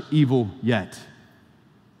judged evil yet?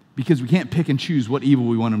 Because we can't pick and choose what evil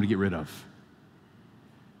we want Him to get rid of.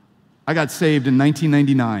 I got saved in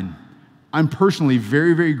 1999. I'm personally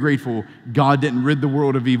very, very grateful God didn't rid the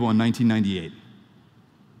world of evil in 1998.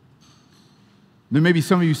 There may be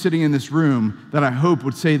some of you sitting in this room that I hope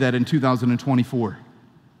would say that in 2024.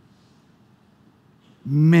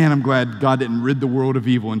 Man, I'm glad God didn't rid the world of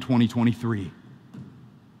evil in 2023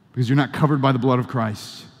 because you're not covered by the blood of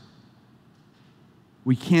Christ.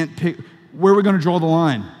 We can't pick, where are we going to draw the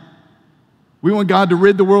line? We want God to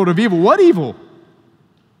rid the world of evil. What evil?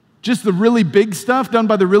 Just the really big stuff done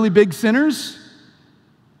by the really big sinners?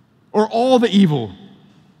 Or all the evil?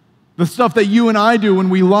 The stuff that you and I do when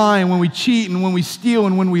we lie and when we cheat and when we steal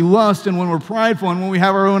and when we lust and when we're prideful and when we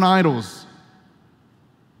have our own idols.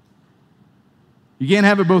 You can't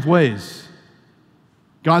have it both ways.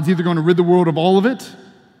 God's either going to rid the world of all of it,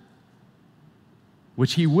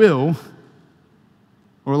 which He will,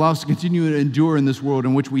 or allow us to continue to endure in this world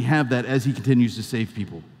in which we have that as He continues to save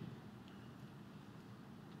people.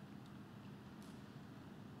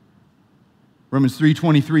 Romans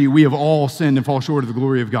 3:23, we have all sinned and fall short of the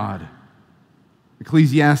glory of God.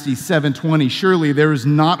 Ecclesiastes 7:20, surely there is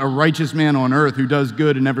not a righteous man on earth who does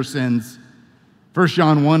good and never sins. 1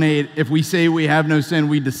 John 1:8, if we say we have no sin,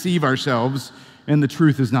 we deceive ourselves and the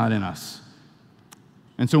truth is not in us.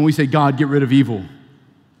 And so when we say, God, get rid of evil,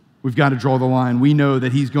 we've got to draw the line. We know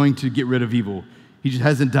that He's going to get rid of evil. He just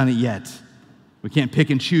hasn't done it yet. We can't pick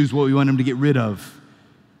and choose what we want Him to get rid of.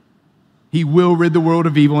 He will rid the world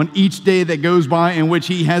of evil, and each day that goes by in which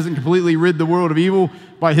He hasn't completely rid the world of evil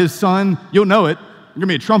by His Son, you'll know it. There's going to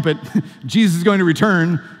be a trumpet. Jesus is going to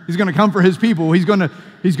return. He's going to come for His people. He's going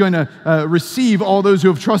to receive all those who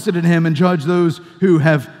have trusted in Him and judge those who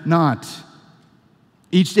have not.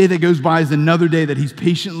 Each day that goes by is another day that He's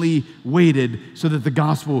patiently waited so that the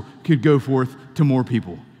gospel could go forth to more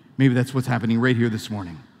people. Maybe that's what's happening right here this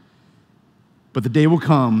morning. But the day will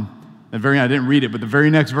come. I didn't read it, but the very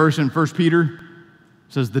next verse in 1 Peter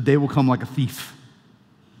says, the day will come like a thief.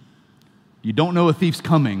 You don't know a thief's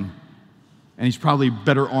coming, and he's probably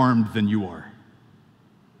better armed than you are.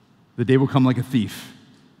 The day will come like a thief.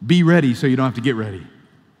 Be ready so you don't have to get ready.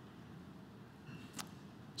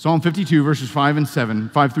 Psalm 52, verses 5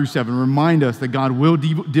 through 7, remind us that God will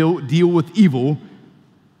deal with evil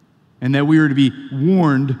and that we are to be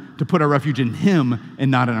warned to put our refuge in Him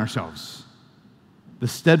and not in ourselves. The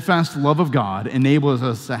steadfast love of God enables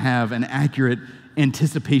us to have an accurate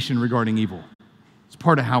anticipation regarding evil. It's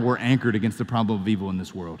part of how we're anchored against the problem of evil in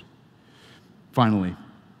this world. Finally,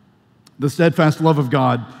 the steadfast love of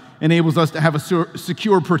God enables us to have a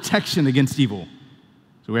secure protection against evil.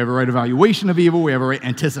 So we have a right evaluation of evil, we have a right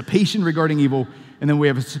anticipation regarding evil, and then we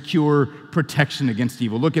have a secure protection against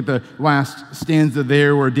evil. Look at the last stanza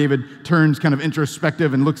there where David turns kind of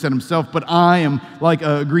introspective and looks at himself. But I am like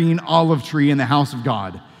a green olive tree in the house of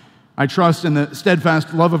God. I trust in the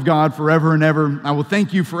steadfast love of God forever and ever. I will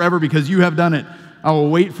thank you forever because you have done it. I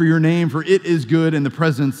will wait for your name, for it is good in the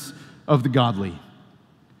presence of the godly.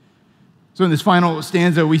 So in this final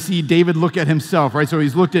stanza, we see David look at himself, right? So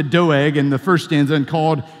he's looked at Doeg in the first stanza and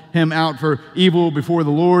called him out for evil before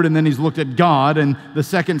the Lord, and then he's looked at God in the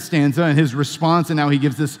second stanza and his response, and now he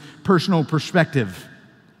gives this personal perspective.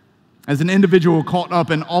 As an individual caught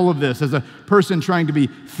up in all of this, as a person trying to be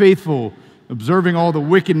faithful, observing all the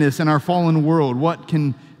wickedness in our fallen world, what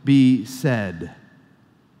can be said?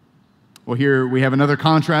 Well, here we have another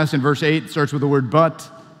contrast in verse 8. It starts with the word but.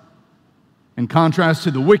 In contrast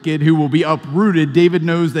to the wicked who will be uprooted, David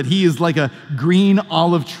knows that he is like a green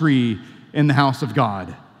olive tree in the house of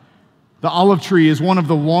God. The olive tree is one of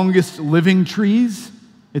the longest living trees.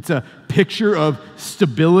 It's a picture of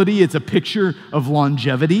stability. It's a picture of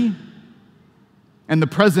longevity. And the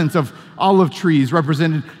presence of olive trees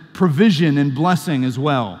represented provision and blessing as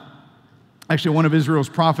well. Actually, one of Israel's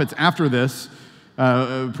prophets after this,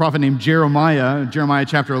 a prophet named Jeremiah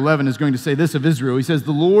chapter 11, is going to say this of Israel. He says,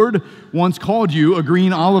 the Lord once called you a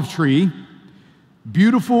green olive tree,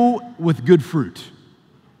 beautiful with good fruit.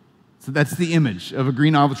 So that's the image of a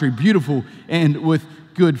green olive tree, beautiful and with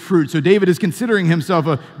good fruit. So David is considering himself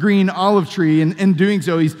a green olive tree, and in doing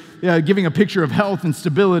so, he's giving a picture of health and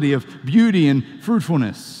stability, of beauty and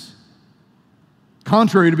fruitfulness.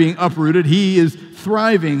 Contrary to being uprooted, he is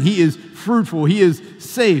thriving, he is fruitful, he is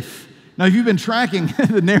safe. Now, if you've been tracking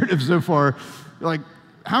the narrative so far, you're like,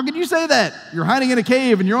 how can you say that? You're hiding in a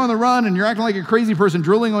cave and you're on the run and you're acting like a crazy person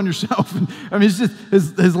drilling on yourself. I mean, it's just,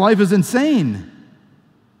 his life is insane.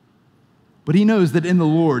 But he knows that in the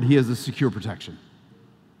Lord, he has a secure protection.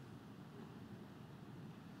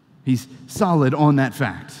 He's solid on that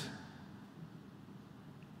fact.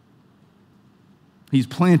 He's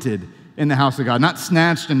planted in the house of God, not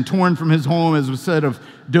snatched and torn from his home, as was said of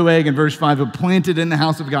Doeg in verse 5, but planted in the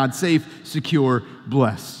house of God, safe, secure,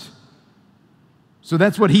 blessed. So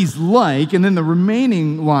that's what he's like, and then the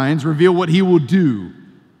remaining lines reveal what he will do.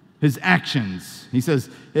 his actions. It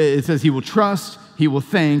says he will trust, he will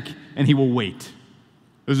thank, and he will wait.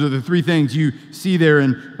 Those are the three things you see there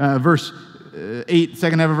in verse 8,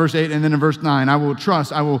 second half of verse 8, and then in verse 9. I will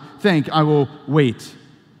trust, I will thank, I will wait.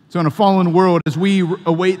 So in a fallen world, as we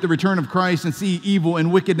await the return of Christ and see evil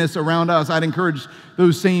and wickedness around us, I'd encourage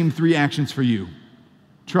those same three actions for you.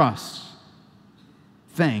 Trust,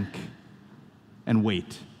 thank, and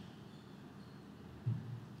wait.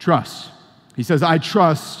 Trust. He says, I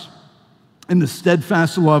trust in the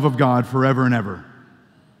steadfast love of God forever and ever.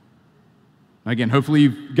 Again, hopefully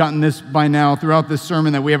you've gotten this by now throughout this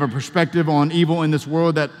sermon, that we have a perspective on evil in this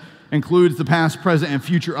world that includes the past, present, and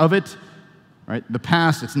future of it. Right? The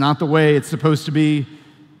past, it's not the way it's supposed to be.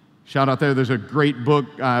 Shout out there, there's a great book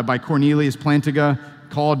by Cornelius Plantinga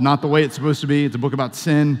called Not the Way It's Supposed to Be. It's a book about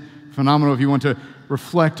sin. Phenomenal if you want to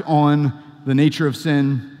reflect on the nature of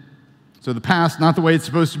sin. So the past, not the way it's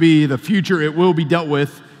supposed to be. The future, it will be dealt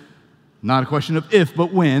with. Not a question of if,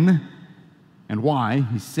 but when and why.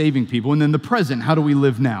 He's saving people. And then the present, how do we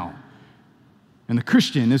live now? And the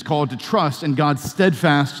Christian is called to trust in God's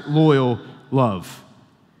steadfast, loyal love.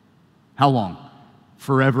 How long?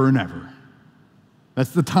 Forever and ever.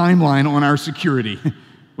 That's the timeline on our security.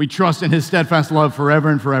 We trust in his steadfast love forever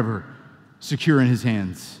and forever, secure in his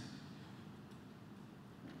hands.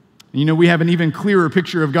 You know, we have an even clearer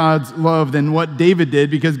picture of God's love than what David did,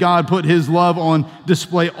 because God put his love on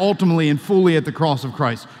display ultimately and fully at the cross of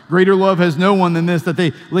Christ. Greater love has no one than this, that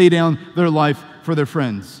they lay down their life for their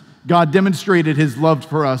friends. God demonstrated his love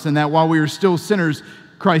for us, and that while we were still sinners,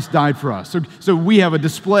 Christ died for us. So we have a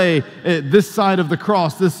display this side of the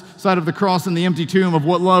cross in the empty tomb of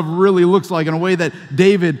what love really looks like in a way that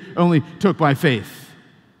David only took by faith.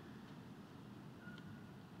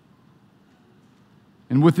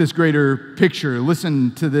 And with this greater picture,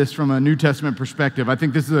 listen to this from a New Testament perspective. I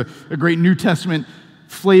think this is a great New Testament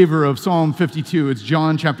flavor of Psalm 52. It's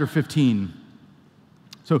John chapter 15.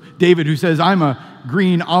 So David, who says, I'm a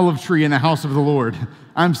green olive tree in the house of the Lord.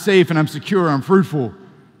 I'm safe and I'm secure, I'm fruitful.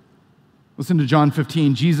 Listen to John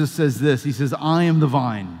 15. Jesus says this. He says, I am the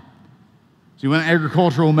vine. So you want an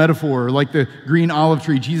agricultural metaphor like the green olive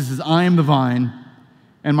tree. Jesus says, I am the vine,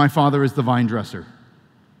 and my Father is the vine dresser.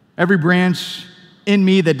 Every branch in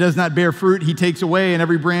me that does not bear fruit, he takes away, and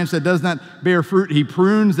every branch that does not bear fruit, he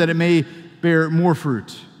prunes that it may bear more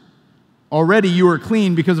fruit. Already you are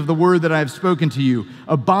clean because of the word that I have spoken to you.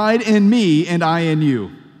 Abide in me, and I in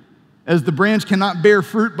you. As the branch cannot bear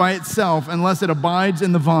fruit by itself unless it abides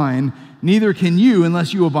in the vine, neither can you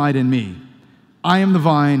unless you abide in me. I am the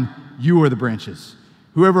vine, you are the branches.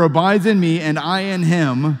 Whoever abides in me and I in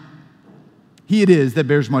him, he it is that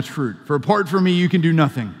bears much fruit. For apart from me, you can do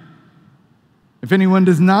nothing. If anyone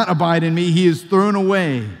does not abide in me, he is thrown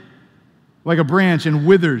away like a branch and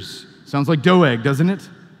withers. Sounds like dough egg, doesn't it?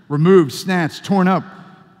 Removed, snatched, torn up.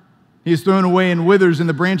 He is thrown away and withers, and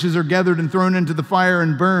the branches are gathered and thrown into the fire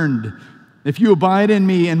and burned. If you abide in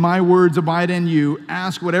me and my words abide in you,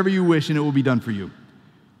 ask whatever you wish and it will be done for you.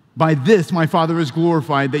 By this my Father is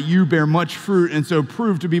glorified, that you bear much fruit and so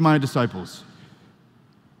prove to be my disciples.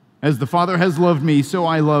 As the Father has loved me, so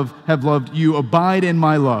I have loved you. Abide in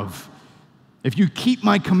my love. If you keep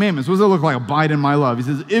my commandments, what does it look like, abide in my love? He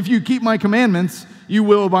says, if you keep my commandments, you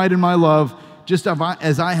will abide in my love, just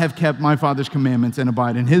as I have kept my Father's commandments and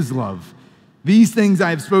abide in his love. These things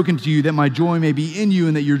I have spoken to you, that my joy may be in you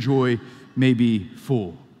and that your joy may be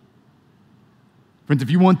full. Friends,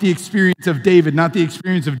 if you want the experience of David, not the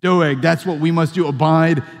experience of Doeg, that's what we must do.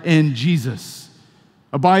 Abide in Jesus.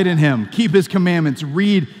 Abide in him. Keep his commandments.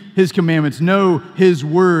 Read his commandments. Know his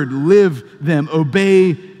word. Live them.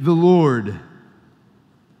 Obey the Lord.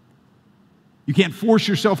 You can't force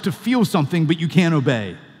yourself to feel something, but you can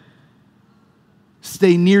obey.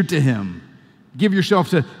 Stay near to him. Give yourself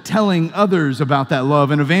to telling others about that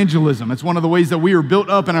love and evangelism. It's one of the ways that we are built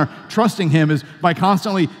up and are trusting him is by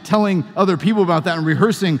constantly telling other people about that and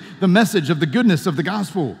rehearsing the message of the goodness of the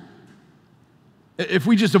gospel. If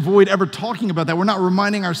we just avoid ever talking about that, we're not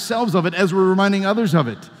reminding ourselves of it as we're reminding others of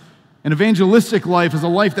it. An evangelistic life is a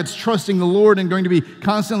life that's trusting the Lord and going to be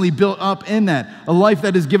constantly built up in that. A life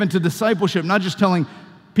that is given to discipleship, not just telling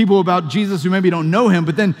people about Jesus who maybe don't know him,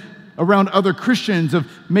 but then around other Christians, of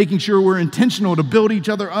making sure we're intentional to build each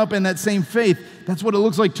other up in that same faith. That's what it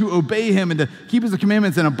looks like to obey him and to keep his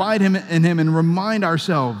commandments and abide in him and remind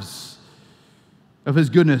ourselves of his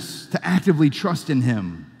goodness, to actively trust in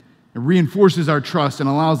him. It reinforces our trust and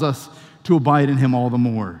allows us to abide in him all the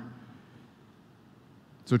more.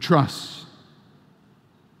 So trust.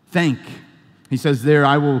 Thank. He says there,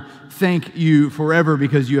 I will thank you forever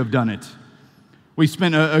because you have done it. We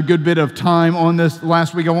spent a good bit of time on this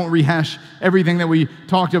last week. I won't rehash everything that we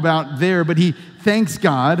talked about there, but he thanks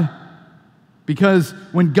God because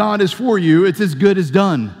when God is for you, it's as good as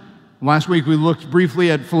done. Last week we looked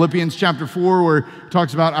briefly at Philippians chapter 4, where it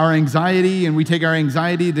talks about our anxiety, and we take our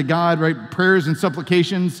anxiety to God, right? Prayers and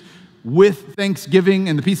supplications with thanksgiving,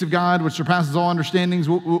 and the peace of God, which surpasses all understandings,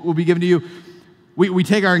 will be given to you. We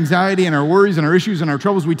take our anxiety and our worries and our issues and our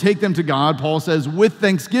troubles, we take them to God, Paul says, with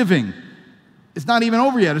thanksgiving. It's not even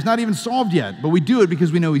over yet. It's not even solved yet, but we do it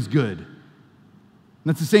because we know he's good. And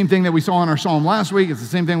that's the same thing that we saw in our psalm last week. It's the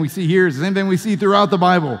same thing we see here. It's the same thing we see throughout the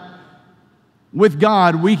Bible. With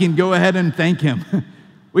God, we can go ahead and thank him.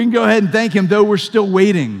 We can go ahead and thank him though we're still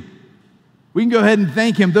waiting. We can go ahead and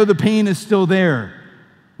thank him though the pain is still there.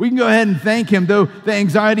 We can go ahead and thank him though the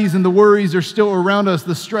anxieties and the worries are still around us,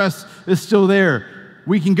 the stress is still there.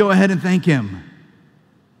 We can go ahead and thank him.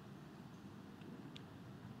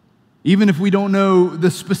 Even if we don't know the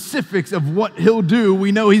specifics of what he'll do,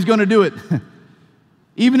 we know he's going to do it.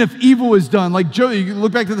 Even if evil is done, like you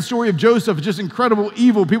look back to the story of Joseph, it's just incredible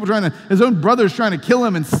evil. People his own brothers trying to kill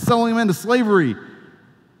him and selling him into slavery.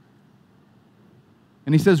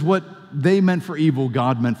 And he says, what they meant for evil,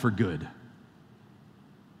 God meant for good.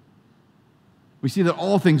 We see that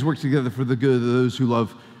all things work together for the good of those who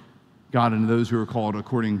love God and those who are called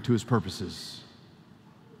according to his purposes.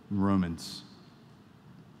 In Romans.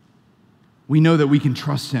 We know that we can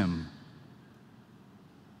trust him.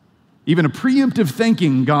 Even a preemptive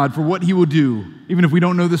thanking God for what he will do, even if we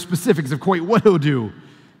don't know the specifics of quite what he'll do.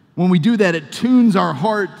 When we do that, it tunes our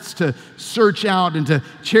hearts to search out and to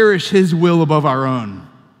cherish his will above our own.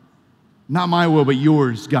 Not my will, but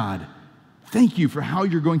yours, God. Thank you for how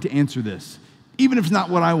you're going to answer this, even if it's not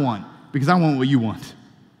what I want, because I want what you want.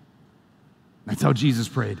 That's how Jesus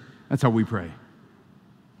prayed. That's how we pray.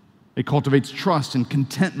 It cultivates trust and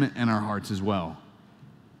contentment in our hearts as well.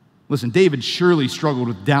 Listen, David surely struggled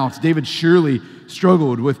with doubts. David surely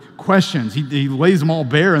struggled with questions. He lays them all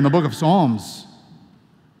bare in the book of Psalms.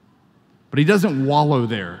 But he doesn't wallow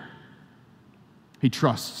there. He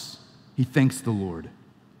trusts. He thanks the Lord.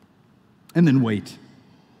 And then wait.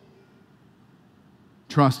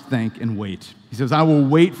 Trust, thank, and wait. He says, I will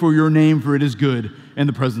wait for your name, for it is good in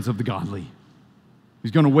the presence of the godly. He's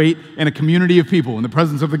going to wait in a community of people in the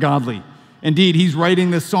presence of the godly. Indeed, he's writing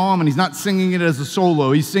this psalm, and he's not singing it as a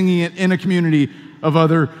solo. He's singing it in a community of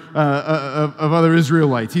other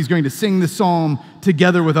Israelites. He's going to sing this psalm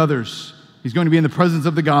together with others. He's going to be in the presence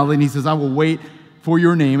of the godly, and he says, I will wait for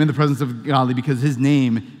your name in the presence of the godly because his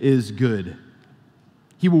name is good.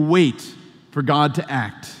 He will wait for God to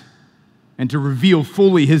act and to reveal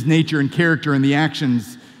fully his nature and character in the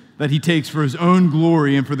actions that he takes for his own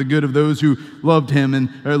glory and for the good of those who love him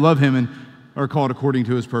and are called according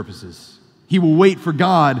to his purposes. He will wait for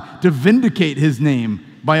God to vindicate his name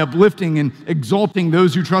by uplifting and exalting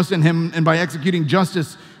those who trust in him and by executing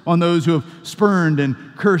justice on those who have spurned and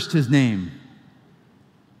cursed his name.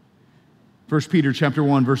 1 Peter chapter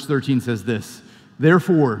 1, verse 13 says this,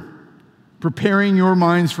 therefore, preparing your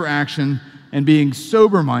minds for action and being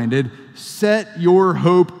sober-minded, set your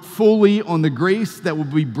hope fully on the grace that will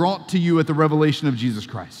be brought to you at the revelation of Jesus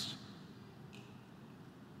Christ.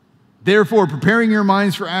 Therefore, preparing your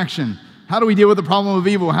minds for action. How do we deal with the problem of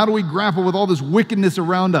evil? How do we grapple with all this wickedness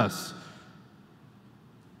around us?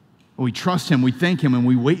 Well, we trust him, we thank him, and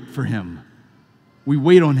we wait for him. We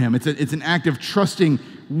wait on him. It's an act of trusting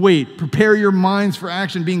wait. Prepare your minds for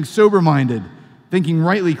action, being sober-minded, thinking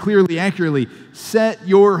rightly, clearly, accurately. Set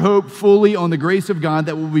your hope fully on the grace of God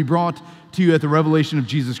that will be brought to you at the revelation of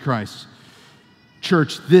Jesus Christ.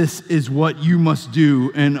 Church, this is what you must do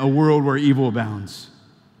in a world where evil abounds.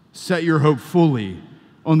 Set your hope fully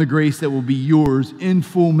on the grace that will be yours in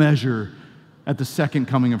full measure at the second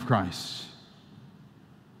coming of Christ.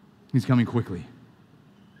 He's coming quickly.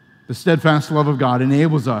 The steadfast love of God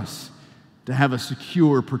enables us to have a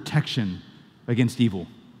secure protection against evil.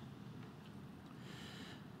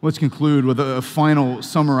 Let's conclude with a final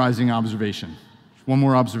summarizing observation. One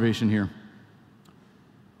more observation here.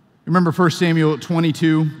 Remember 1 Samuel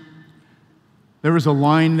 22? There was a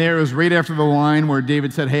line there. It was right after the line where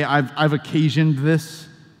David said, hey, I've occasioned this.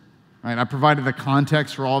 Right? I provided the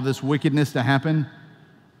context for all this wickedness to happen.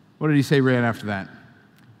 What did he say right after that?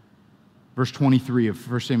 Verse 23 of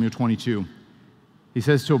 1 Samuel 22. He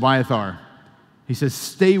says to Abiathar, he says,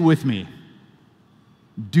 stay with me.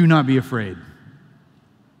 Do not be afraid.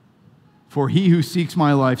 For he who seeks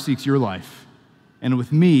my life seeks your life. And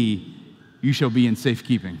with me, you shall be in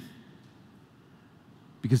safekeeping.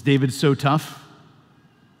 Because David's so tough.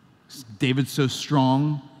 David's so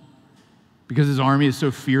strong. Because his army is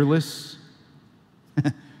so fearless.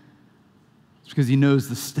 It's because he knows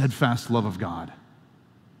the steadfast love of God.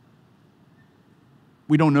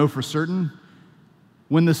 We don't know for certain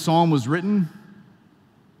when this psalm was written,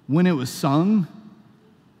 when it was sung.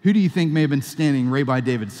 Who do you think may have been standing right by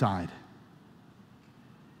David's side?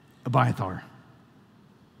 Abiathar.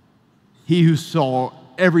 He who saw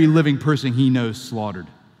every living person he knows slaughtered.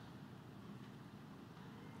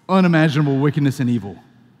 Unimaginable wickedness and evil.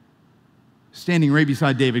 Standing right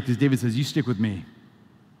beside David, because David says, you stick with me.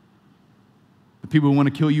 The people who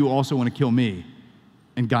want to kill you also want to kill me,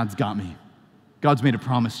 and God's got me. God's made a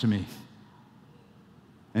promise to me,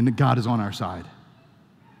 and that God is on our side.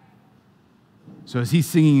 So as he's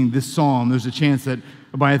singing this psalm, there's a chance that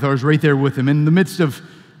Abiathar is right there with him. In the midst of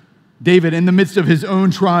David, in the midst of his own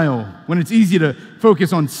trial, when it's easy to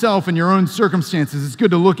focus on self and your own circumstances, it's good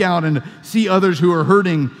to look out and see others who are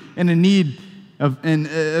hurting and in need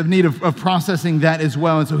of processing that as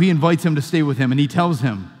well. And so he invites him to stay with him, and he tells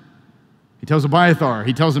Abiathar,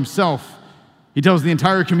 he tells himself, he tells the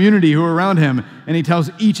entire community who are around him, and he tells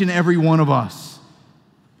each and every one of us,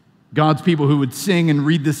 God's people who would sing and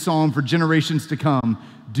read this psalm for generations to come,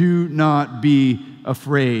 do not be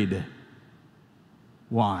afraid.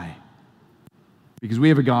 Why? Because we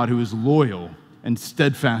have a God who is loyal and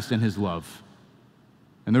steadfast in his love.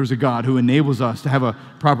 And there's a God who enables us to have a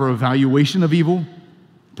proper evaluation of evil,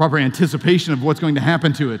 proper anticipation of what's going to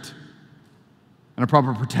happen to it, and a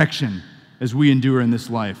proper protection as we endure in this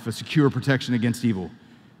life, a secure protection against evil.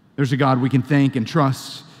 There's a God we can thank and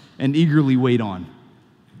trust and eagerly wait on.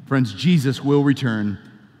 Friends, Jesus will return.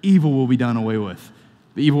 Evil will be done away with.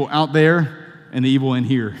 The evil out there and the evil in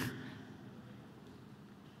here.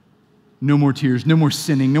 No more tears, no more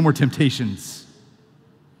sinning, no more temptations.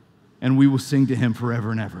 And we will sing to him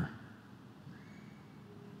forever and ever.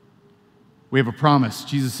 We have a promise.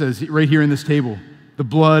 Jesus says right here in this table, the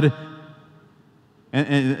blood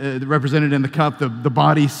and represented in the cup, the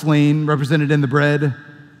body slain, represented in the bread.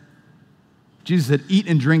 Jesus said, eat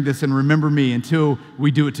and drink this and remember me until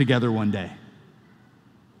we do it together one day.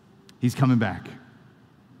 He's coming back.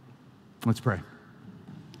 Let's pray.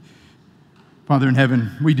 Father in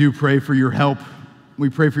heaven, we do pray for your help. We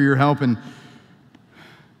pray for your help in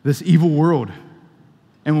this evil world.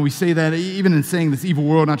 And when we say that, even in saying this evil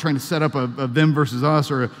world, not trying to set up a them versus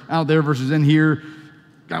us or out there versus in here,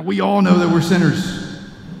 God, we all know that we're sinners.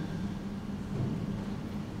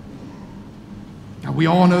 God, we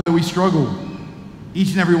all know that we struggle,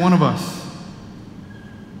 each and every one of us.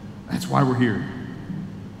 That's why we're here.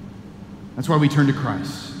 That's why we turn to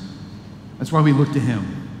Christ. That's why we look to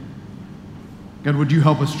him. God, would you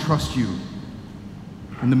help us trust you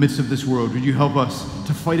in the midst of this world? Would you help us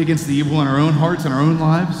to fight against the evil in our own hearts and our own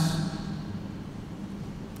lives,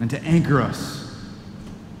 and to anchor us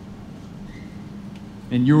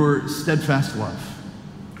in your steadfast love,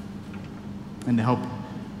 and to help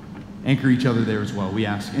anchor each other there as well. We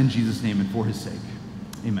ask in Jesus' name and for his sake.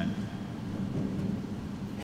 Amen.